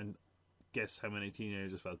 and guess how many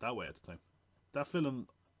teenagers felt that way at the time. That film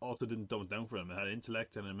also didn't dumb it down for them. It had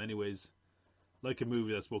intellect, and in many ways, like a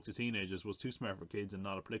movie that spoke to teenagers, was too smart for kids and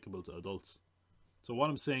not applicable to adults. So what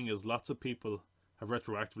I'm saying is lots of people have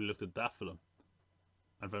retroactively looked at that film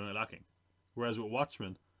and found it lacking. Whereas with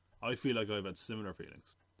Watchmen, I feel like I've had similar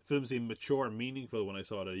feelings. The film seemed mature and meaningful when I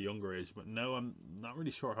saw it at a younger age, but now I'm not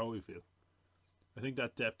really sure how I feel. I think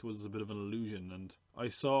that depth was a bit of an illusion, and I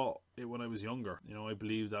saw it when I was younger. I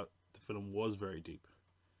believed that the film was very deep.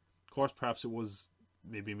 Of course, perhaps it was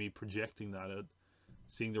maybe me projecting that out,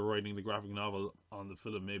 seeing the writing, the graphic novel on the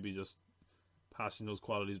film, maybe just passing those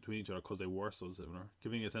qualities between each other because they were so similar,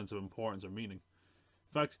 giving a sense of importance or meaning.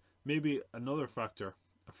 In fact, maybe another factor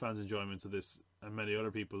of fans' enjoyment of this and many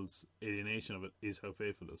other people's alienation of it is how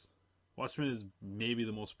faithful it is. Watchmen is maybe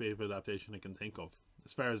the most faithful adaptation I can think of.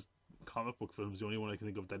 As far as comic book films, the only one I can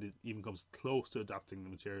think of that even comes close to adapting the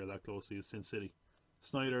material that closely is Sin City.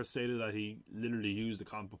 Snyder stated that he literally used the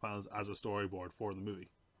comic book panels as a storyboard for the movie.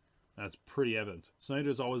 And it's pretty evident.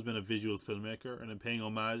 Snyder's always been a visual filmmaker, and in paying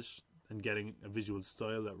homage and getting a visual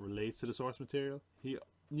style that relates to the source material, he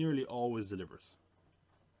nearly always delivers.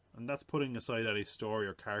 And that's putting aside any story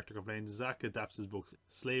or character complaints. Zack adapts his books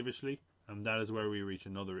slavishly, and that is where we reach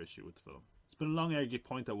another issue with the film. It's been a long argued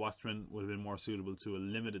point that Watchmen would have been more suitable to a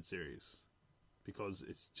limited series because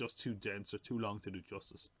it's just too dense or too long to do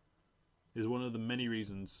justice. It is one of the many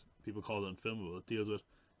reasons people call it unfilmable. It deals with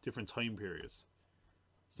different time periods.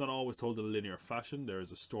 It's not always told in a linear fashion. There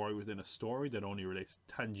is a story within a story that only relates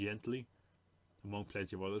tangentially, among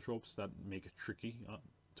plenty of other tropes that make it tricky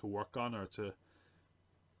to work on or to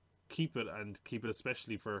keep it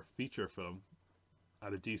especially for feature film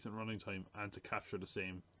at a decent running time and to capture the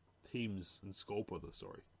same themes and scope of the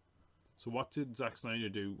story. So what did Zack Snyder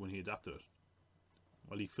do when he adapted it?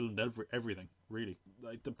 Well, he filmed everything, really.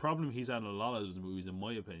 Like, the problem he's had in a lot of his movies, in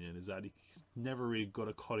my opinion, is that he's never really good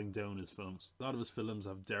at cutting down his films. A lot of his films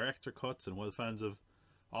have director cuts, and while fans have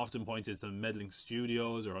often pointed to meddling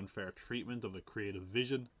studios or unfair treatment of the creative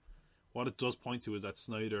vision, what it does point to is that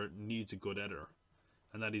Snyder needs a good editor,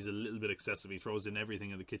 and that he's a little bit excessive. He throws in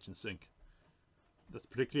everything in the kitchen sink. That's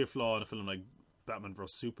particularly a flaw in a film like Batman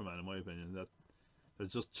vs Superman, in my opinion, that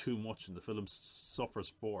there's just too much and the film suffers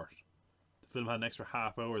for it. The film had an extra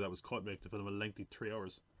half hour that was cut, making the film a lengthy 3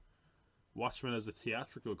 hours. Watchmen as a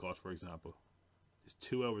theatrical cut, for example, is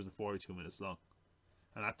 2 hours and 42 minutes long,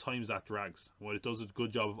 and at times that drags. While it does a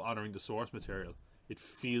good job of honouring the source material, it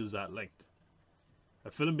feels that length.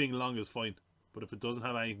 A film being long is fine, but if it doesn't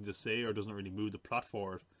have anything to say or doesn't really move the plot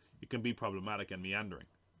forward, it can be problematic and meandering.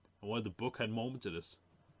 And while the book had moments of this,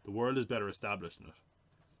 the world is better established in it.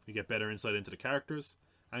 We get better insight into the characters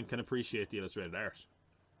and can appreciate the illustrated art.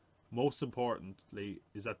 Most importantly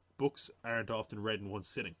is that books aren't often read in one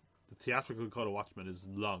sitting. The theatrical cut of Watchmen is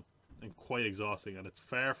long and quite exhausting, and it's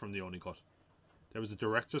far from the only cut. There was a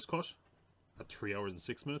director's cut at 3 hours and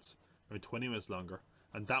 6 minutes, around 20 minutes longer,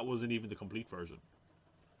 and that wasn't even the complete version.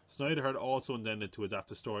 Snyder had also intended to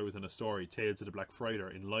adapt a story within a story, Tales of the Black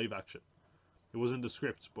Friday, in live action. It was in the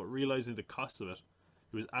script, but realising the cost of it,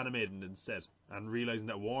 he was animated instead, and realising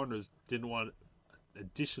that Warner didn't want an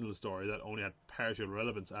additional story that only had partial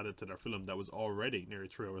relevance added to their film that was already nearly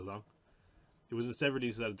 3 hours long. It was instead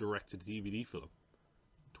released as a direct-to-DVD film,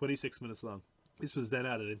 26 minutes long. This was then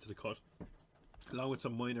added into the cut, along with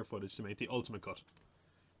some minor footage to make the ultimate cut.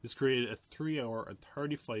 This created a 3 hour and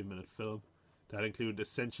 35 minute film that included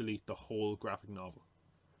essentially the whole graphic novel.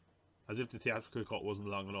 As if the theatrical cut wasn't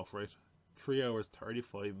long enough, right? 3 hours,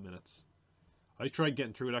 35 minutes. I tried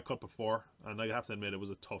getting through that cut before, and I have to admit it was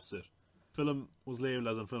a tough sit. Film was labelled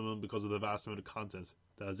as unfilmable because of the vast amount of content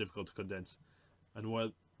that is difficult to condense. And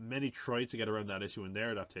while many tried to get around that issue in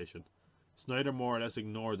their adaptation, Snyder more or less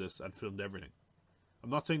ignored this and filmed everything. I'm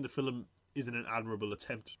not saying the film isn't an admirable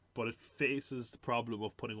attempt, but it faces the problem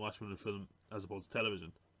of putting Watchmen in film as opposed to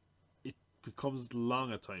television. It becomes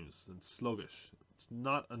long at times and sluggish. It's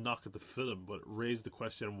not a knock at the film, but it raised the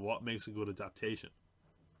question of what makes a good adaptation.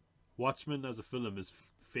 Watchmen as a film is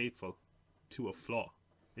faithful to a flaw.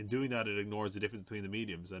 In doing that, it ignores the difference between the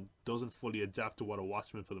mediums and doesn't fully adapt to what a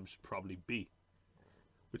Watchmen film should probably be.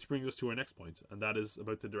 Which brings us to our next point, and that is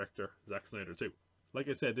about the director, Zack Snyder too. Like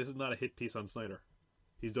I said, this is not a hit piece on Snyder.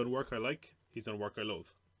 He's done work I like, he's done work I loathe.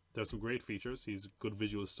 There are some great features, he's a good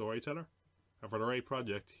visual storyteller, and for the right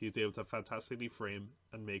project, he's able to fantastically frame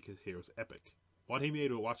and make his heroes epic. What he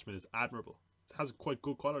made with Watchmen is admirable. It has quite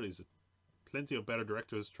good qualities. Plenty of better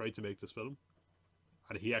directors tried to make this film,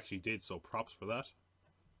 and he actually did, so props for that,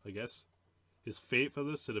 I guess. His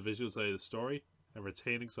faithfulness to the visual side of the story, and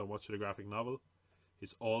retaining so much of the graphic novel,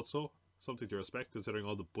 is also something to respect considering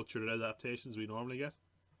all the butchered adaptations we normally get.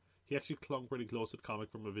 He actually clung pretty close to the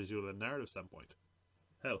comic from a visual and narrative standpoint.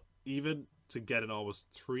 Hell, even to get an almost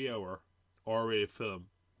 3-hour R-rated film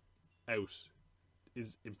out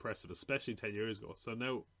is impressive, especially 10 years ago. So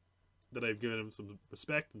now that I've given him some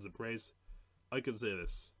respect and some praise, I can say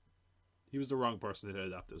this. He was the wrong person to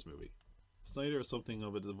adapt this movie. Snyder is something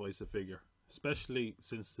of a divisive figure, especially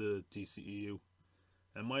since the DCEU.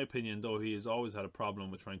 In my opinion, though, he has always had a problem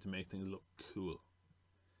with trying to make things look cool.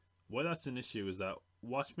 Why that's an issue is that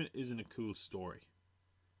Watchmen isn't a cool story.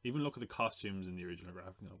 Even look at the costumes in the original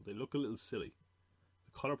graphic novel. They look a little silly.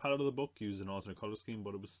 The colour palette of the book used an alternate colour scheme,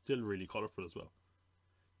 but it was still really colourful as well.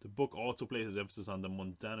 The book also places emphasis on the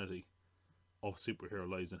mundanity of superhero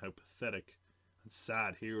lives and how pathetic and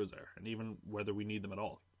sad heroes are, and even whether we need them at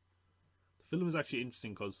all. The film is actually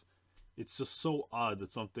interesting because it's just so odd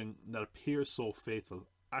that something that appears so faithful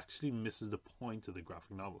actually misses the point of the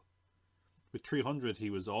graphic novel. With 300 he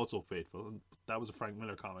was also faithful, and that was a Frank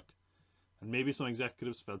Miller comic. And maybe some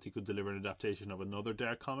executives felt he could deliver an adaptation of another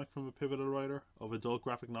dark comic from a pivotal writer of adult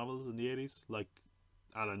graphic novels in the 80s, like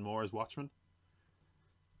Alan Moore's Watchmen.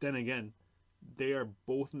 Then again, they are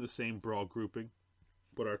both in the same broad grouping,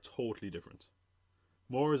 but are totally different.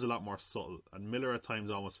 Moore is a lot more subtle, and Miller at times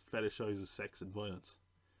almost fetishizes sex and violence.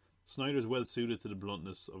 Snyder is well suited to the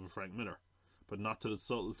bluntness of a Frank Miller, but not to the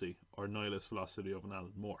subtlety or nihilist philosophy of an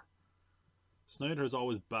Alan Moore. Snyder has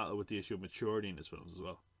always battled with the issue of maturity in his films as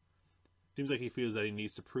well. It seems like he feels that he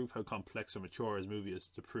needs to prove how complex or mature his movie is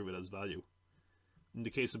to prove it has value. In the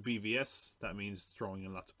case of BVS, that means throwing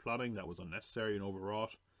in lots of plotting that was unnecessary and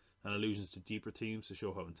overwrought, and allusions to deeper themes to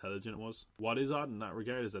show how intelligent it was. What is odd in that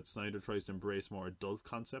regard is that Snyder tries to embrace more adult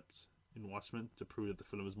concepts in Watchmen to prove that the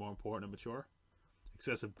film is more important and mature.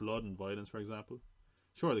 Excessive blood and violence, for example.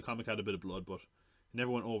 Sure, the comic had a bit of blood, but it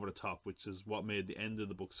never went over the top, which is what made the end of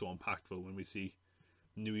the book so impactful when we see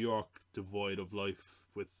New York devoid of life,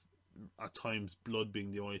 with at times blood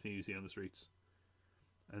being the only thing you see on the streets.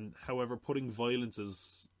 And however, putting violence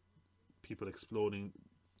as people exploding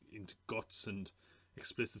into guts and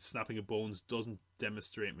explicit snapping of bones doesn't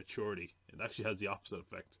demonstrate maturity. It actually has the opposite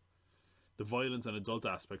effect. The violence and adult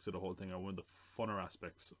aspects of the whole thing are one of the funner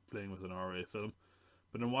aspects of playing with an R-rated film,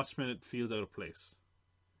 but in Watchmen it feels out of place.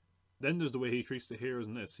 Then there's the way he treats the heroes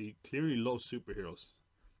in this. He clearly loves superheroes.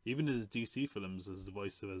 Even his DC films, as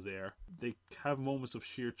divisive as they are, they have moments of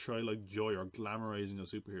sheer childlike joy or glamorizing of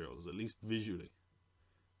superheroes, at least visually.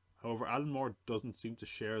 However, Alan Moore doesn't seem to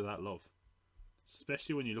share that love,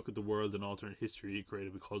 especially when you look at the world and alternate history he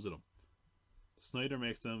created because of them. Snyder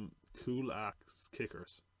makes them cool axe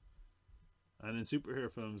kickers, and in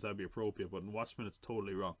superhero films that'd be appropriate, but in Watchmen it's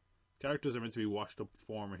totally wrong. Characters are meant to be washed up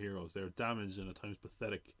former heroes. They are damaged and at times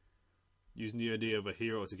pathetic, using the idea of a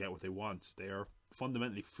hero to get what they want. They are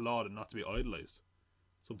fundamentally flawed and not to be idolized,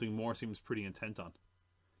 something Moore seems pretty intent on.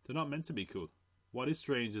 They're not meant to be cool. What is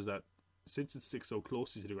strange is that since it sticks so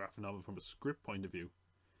closely to the graphic novel from a script point of view,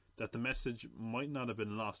 that the message might not have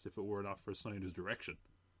been lost if it were not for Snyder's direction.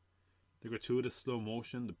 The gratuitous slow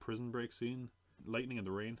motion, the prison break scene, lightning in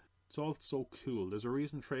the rain, it's all so cool. There's a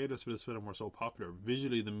reason trailers for this film were so popular.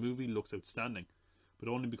 Visually the movie looks outstanding, but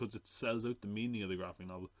only because it sells out the meaning of the graphic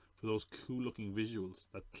novel for those cool looking visuals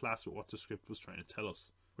that clash with what the script was trying to tell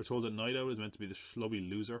us. We're told that Night Owl is meant to be the schlubby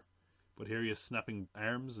loser, but here he is snapping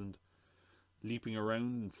arms and leaping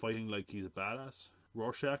around and fighting like he's a badass.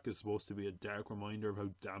 Rorschach is supposed to be a dark reminder of how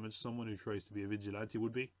damaged someone who tries to be a vigilante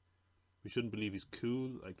would be. We shouldn't believe he's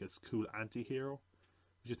cool, like a cool anti-hero,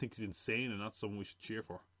 we should think he's insane and not someone we should cheer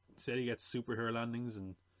for. Instead he gets superhero landings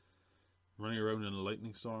and running around in a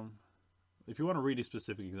lightning storm. If you want a really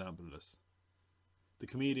specific example of this, the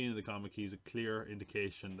comedian in the comic, he's a clear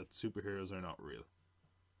indication that superheroes are not real.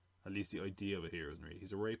 At least the idea of a hero isn't real.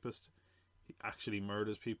 He's a rapist. He actually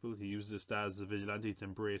murders people. He uses his dad as a vigilante to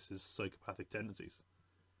embrace his psychopathic tendencies.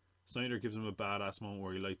 Snyder gives him a badass moment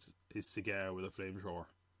where he lights his cigar with a flamethrower,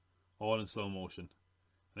 all in slow motion,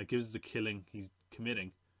 and it gives the killing he's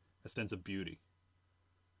committing a sense of beauty.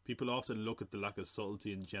 People often look at the lack of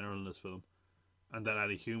subtlety in general in this film, and that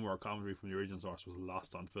any humour or commentary from the original source was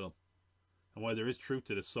lost on film. And while there is truth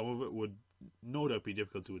to this, some of it would no doubt be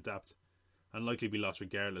difficult to adapt, and likely be lost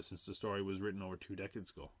regardless, since the story was written over 2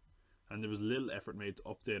 decades ago, and there was little effort made to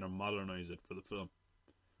update or modernise it for the film,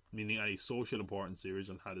 meaning any social importance the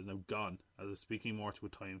original had is now gone, as it's speaking more to a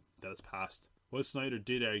time that has passed. While Snyder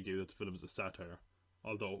did argue that the film is a satire,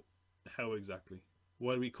 although how exactly?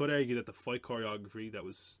 While we could argue that the fight choreography that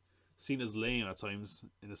was seen as lame at times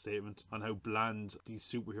in a statement on how bland these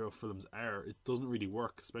superhero films are, it doesn't really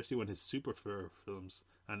work, especially when his superhero films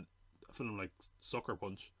and a film like Sucker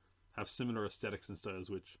Punch have similar aesthetics and styles,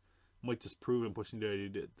 which might disprove him pushing the idea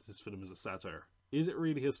that this film is a satire. Is it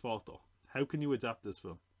really his fault though? How can you adapt this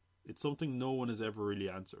film? It's something no one has ever really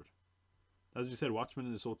answered. As we said,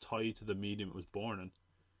 Watchmen is so tied to the medium it was born in,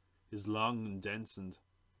 is long and dense, and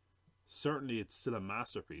certainly it's still a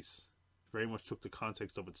masterpiece. It very much took the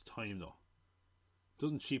context of its time though. It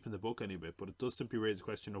doesn't cheapen the book any bit, but it does simply raise the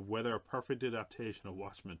question of whether a perfect adaptation of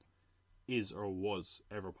Watchmen is or was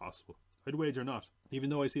ever possible. I'd wager not. Even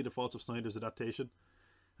though I see the faults of Snyder's adaptation,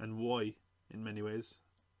 and why, in many ways,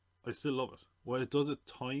 I still love it. While it does at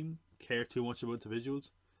time care too much about the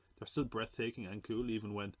visuals, they're still breathtaking and cool,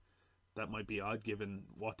 even when that might be odd given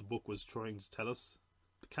what the book was trying to tell us.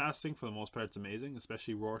 The casting for the most part is amazing,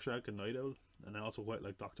 especially Rorschach and Night Owl, and I also quite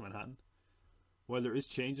like Dr. Manhattan. While there is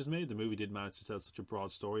changes made, the movie did manage to tell such a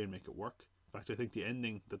broad story and make it work. In fact, I think the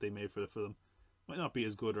ending that they made for the film might not be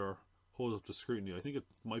as good or hold up to scrutiny. I think it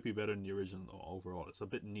might be better than the original overall. It's a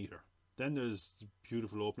bit neater. Then there's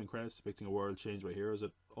beautiful opening credits depicting a world changed by heroes.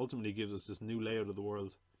 It ultimately gives us this new layout of the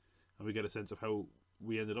world, and we get a sense of how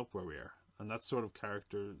we ended up where we are. And that sort of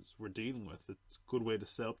characters we're dealing with. It's a good way to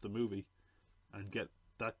set up the movie and get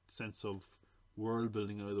that sense of world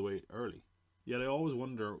building out of the way early. Yet I always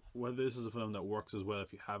wonder whether this is a film that works as well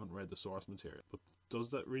if you haven't read the source material. But does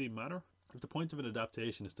that really matter? If the point of an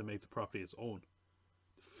adaptation is to make the property its own,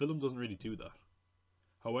 the film doesn't really do that.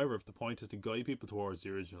 However, if the point is to guide people towards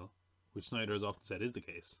the original, which Snyder has often said is the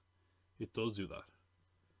case, it does do that.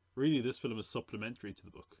 Really, this film is supplementary to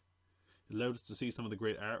the book. It allowed us to see some of the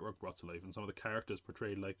great artwork brought to life and some of the characters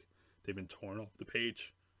portrayed like they've been torn off the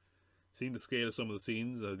page. Seeing the scale of some of the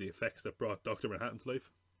scenes, the effects that brought Dr. Manhattan to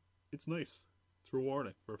life, it's nice. It's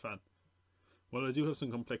rewarding for a fan. While I do have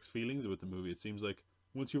some complex feelings about the movie, it seems like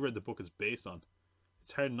once you've read the book it's based on,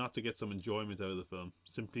 it's hard not to get some enjoyment out of the film,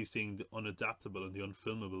 simply seeing the unadaptable and the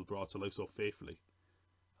unfilmable brought to life so faithfully.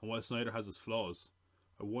 And while Snyder has his flaws,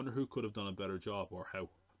 I wonder who could have done a better job or how.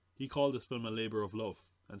 He called this film a labour of love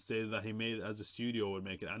and stated that he made it as the studio would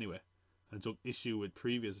make it anyway, and took issue with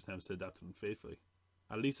previous attempts to adapt it faithfully.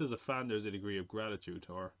 At least as a fan there's a degree of gratitude,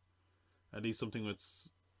 or at least something that's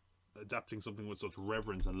adapting something with such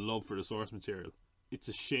reverence and love for the source material. It's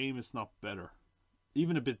a shame it's not better,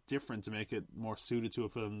 even a bit different, to make it more suited to a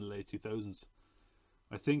film in the late 2000s.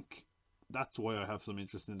 I think that's why I have some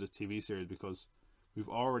interest in this TV series, because we've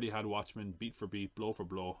already had Watchmen beat for beat, blow for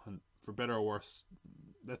blow, and for better or worse,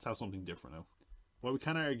 let's have something different now. While we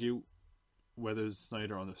can argue whether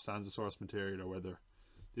Snyder understands the source material or whether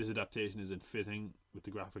this adaptation is in fitting with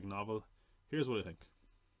the graphic novel, here's what I think.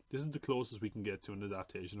 This is the closest we can get to an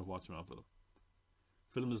adaptation of Watchmen on film.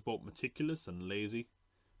 Film is both meticulous and lazy.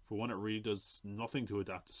 For one, it really does nothing to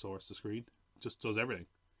adapt the source to screen. It just does everything.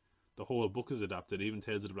 The whole book is adapted, even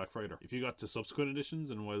Tales of the Black Friday. If you got to subsequent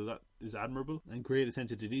editions, and while that is admirable, and great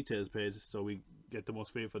attention to detail is paid so we get the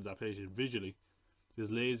most faithful adaptation visually, it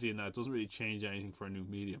is lazy in that it doesn't really change anything for a new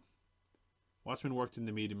medium. Watchmen worked in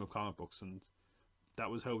the medium of comic books, and that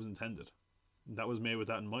was how it was intended. And that was made with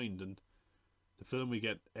that in mind, and the film, we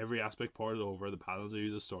get every aspect ported over, the panels are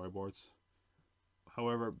used as storyboards.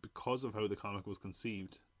 However, because of how the comic was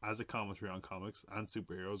conceived, as a commentary on comics and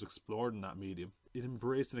superheroes explored in that medium, it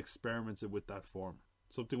embraced and experimented with that form,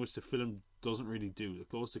 something which the film doesn't really do. The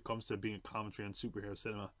closest it comes to being a commentary on superhero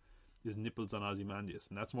cinema is Nipples on Ozymandias,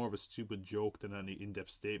 and that's more of a stupid joke than any in-depth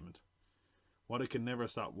statement. What I can never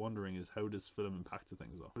stop wondering is how this film impacted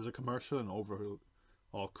things though. There's a commercial and overall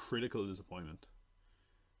critical disappointment,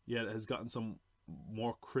 yet it has gotten some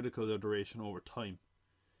more critical adoration over time,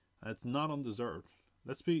 and it's not undeserved.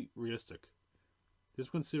 Let's be realistic. This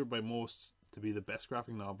is considered by most to be the best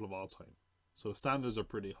graphic novel of all time, so standards are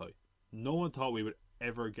pretty high. No one thought we would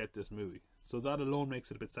ever get this movie, so that alone makes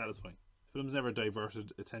it a bit satisfying. The film's never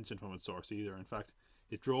diverted attention from its source either. In fact,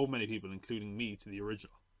 it drove many people, including me, to the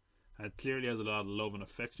original, and it clearly has a lot of love and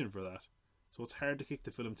affection for that, so it's hard to kick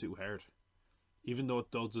the film too hard, even though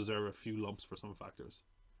it does deserve a few lumps for some factors.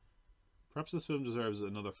 Perhaps this film deserves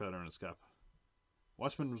another feather in its cap.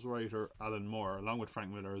 Watchmen's writer Alan Moore, along with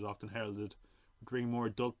Frank Miller, is often heralded with bringing more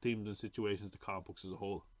adult themes and situations to comic books as a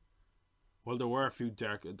whole. While there were a few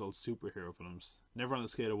dark adult superhero films, never on the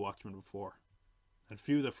scale of Watchmen before, and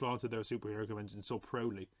few that flaunted their superhero convention so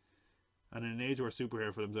proudly, and in an age where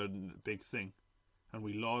superhero films are a big thing, and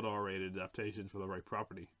we laud R-rated adaptations for the right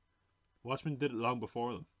property, Watchmen did it long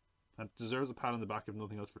before them, and it deserves a pat on the back if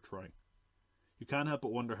nothing else for trying. You can't help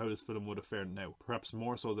but wonder how this film would have fared now, perhaps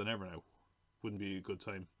more so than ever now. Wouldn't be a good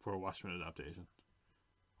time for a Watchmen adaptation.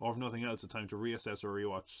 Or if nothing else, a time to reassess or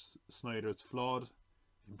rewatch Snyder's flawed,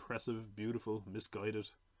 impressive, beautiful, misguided,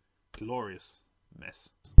 glorious mess.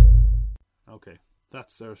 Okay,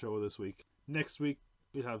 that's our show this week. Next week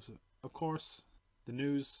we'll have, of course, the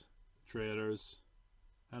news, trailers,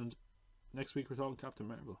 and next week we're talking Captain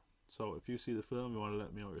Marvel. So if you see the film, you want to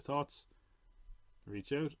let me know your thoughts,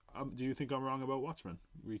 reach out. Do you think I'm wrong about Watchmen?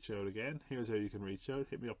 Reach out again. Here's how you can reach out.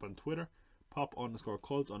 Hit me up on Twitter,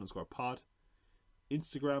 pop_cult_pod.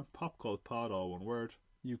 Instagram, popcultpod, all one word.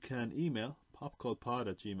 You can email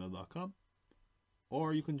popcultpod@gmail.com,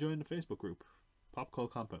 or you can join the Facebook group, Pop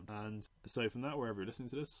Cult Compound. And aside from that, wherever you're listening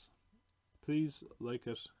to this, please like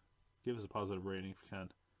it, give us a positive rating if you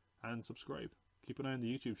can, and subscribe. Keep an eye on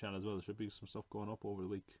the YouTube channel as well. There should be some stuff going up over the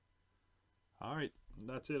week. Alright,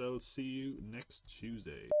 that's it. I will see you next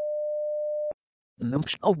Tuesday.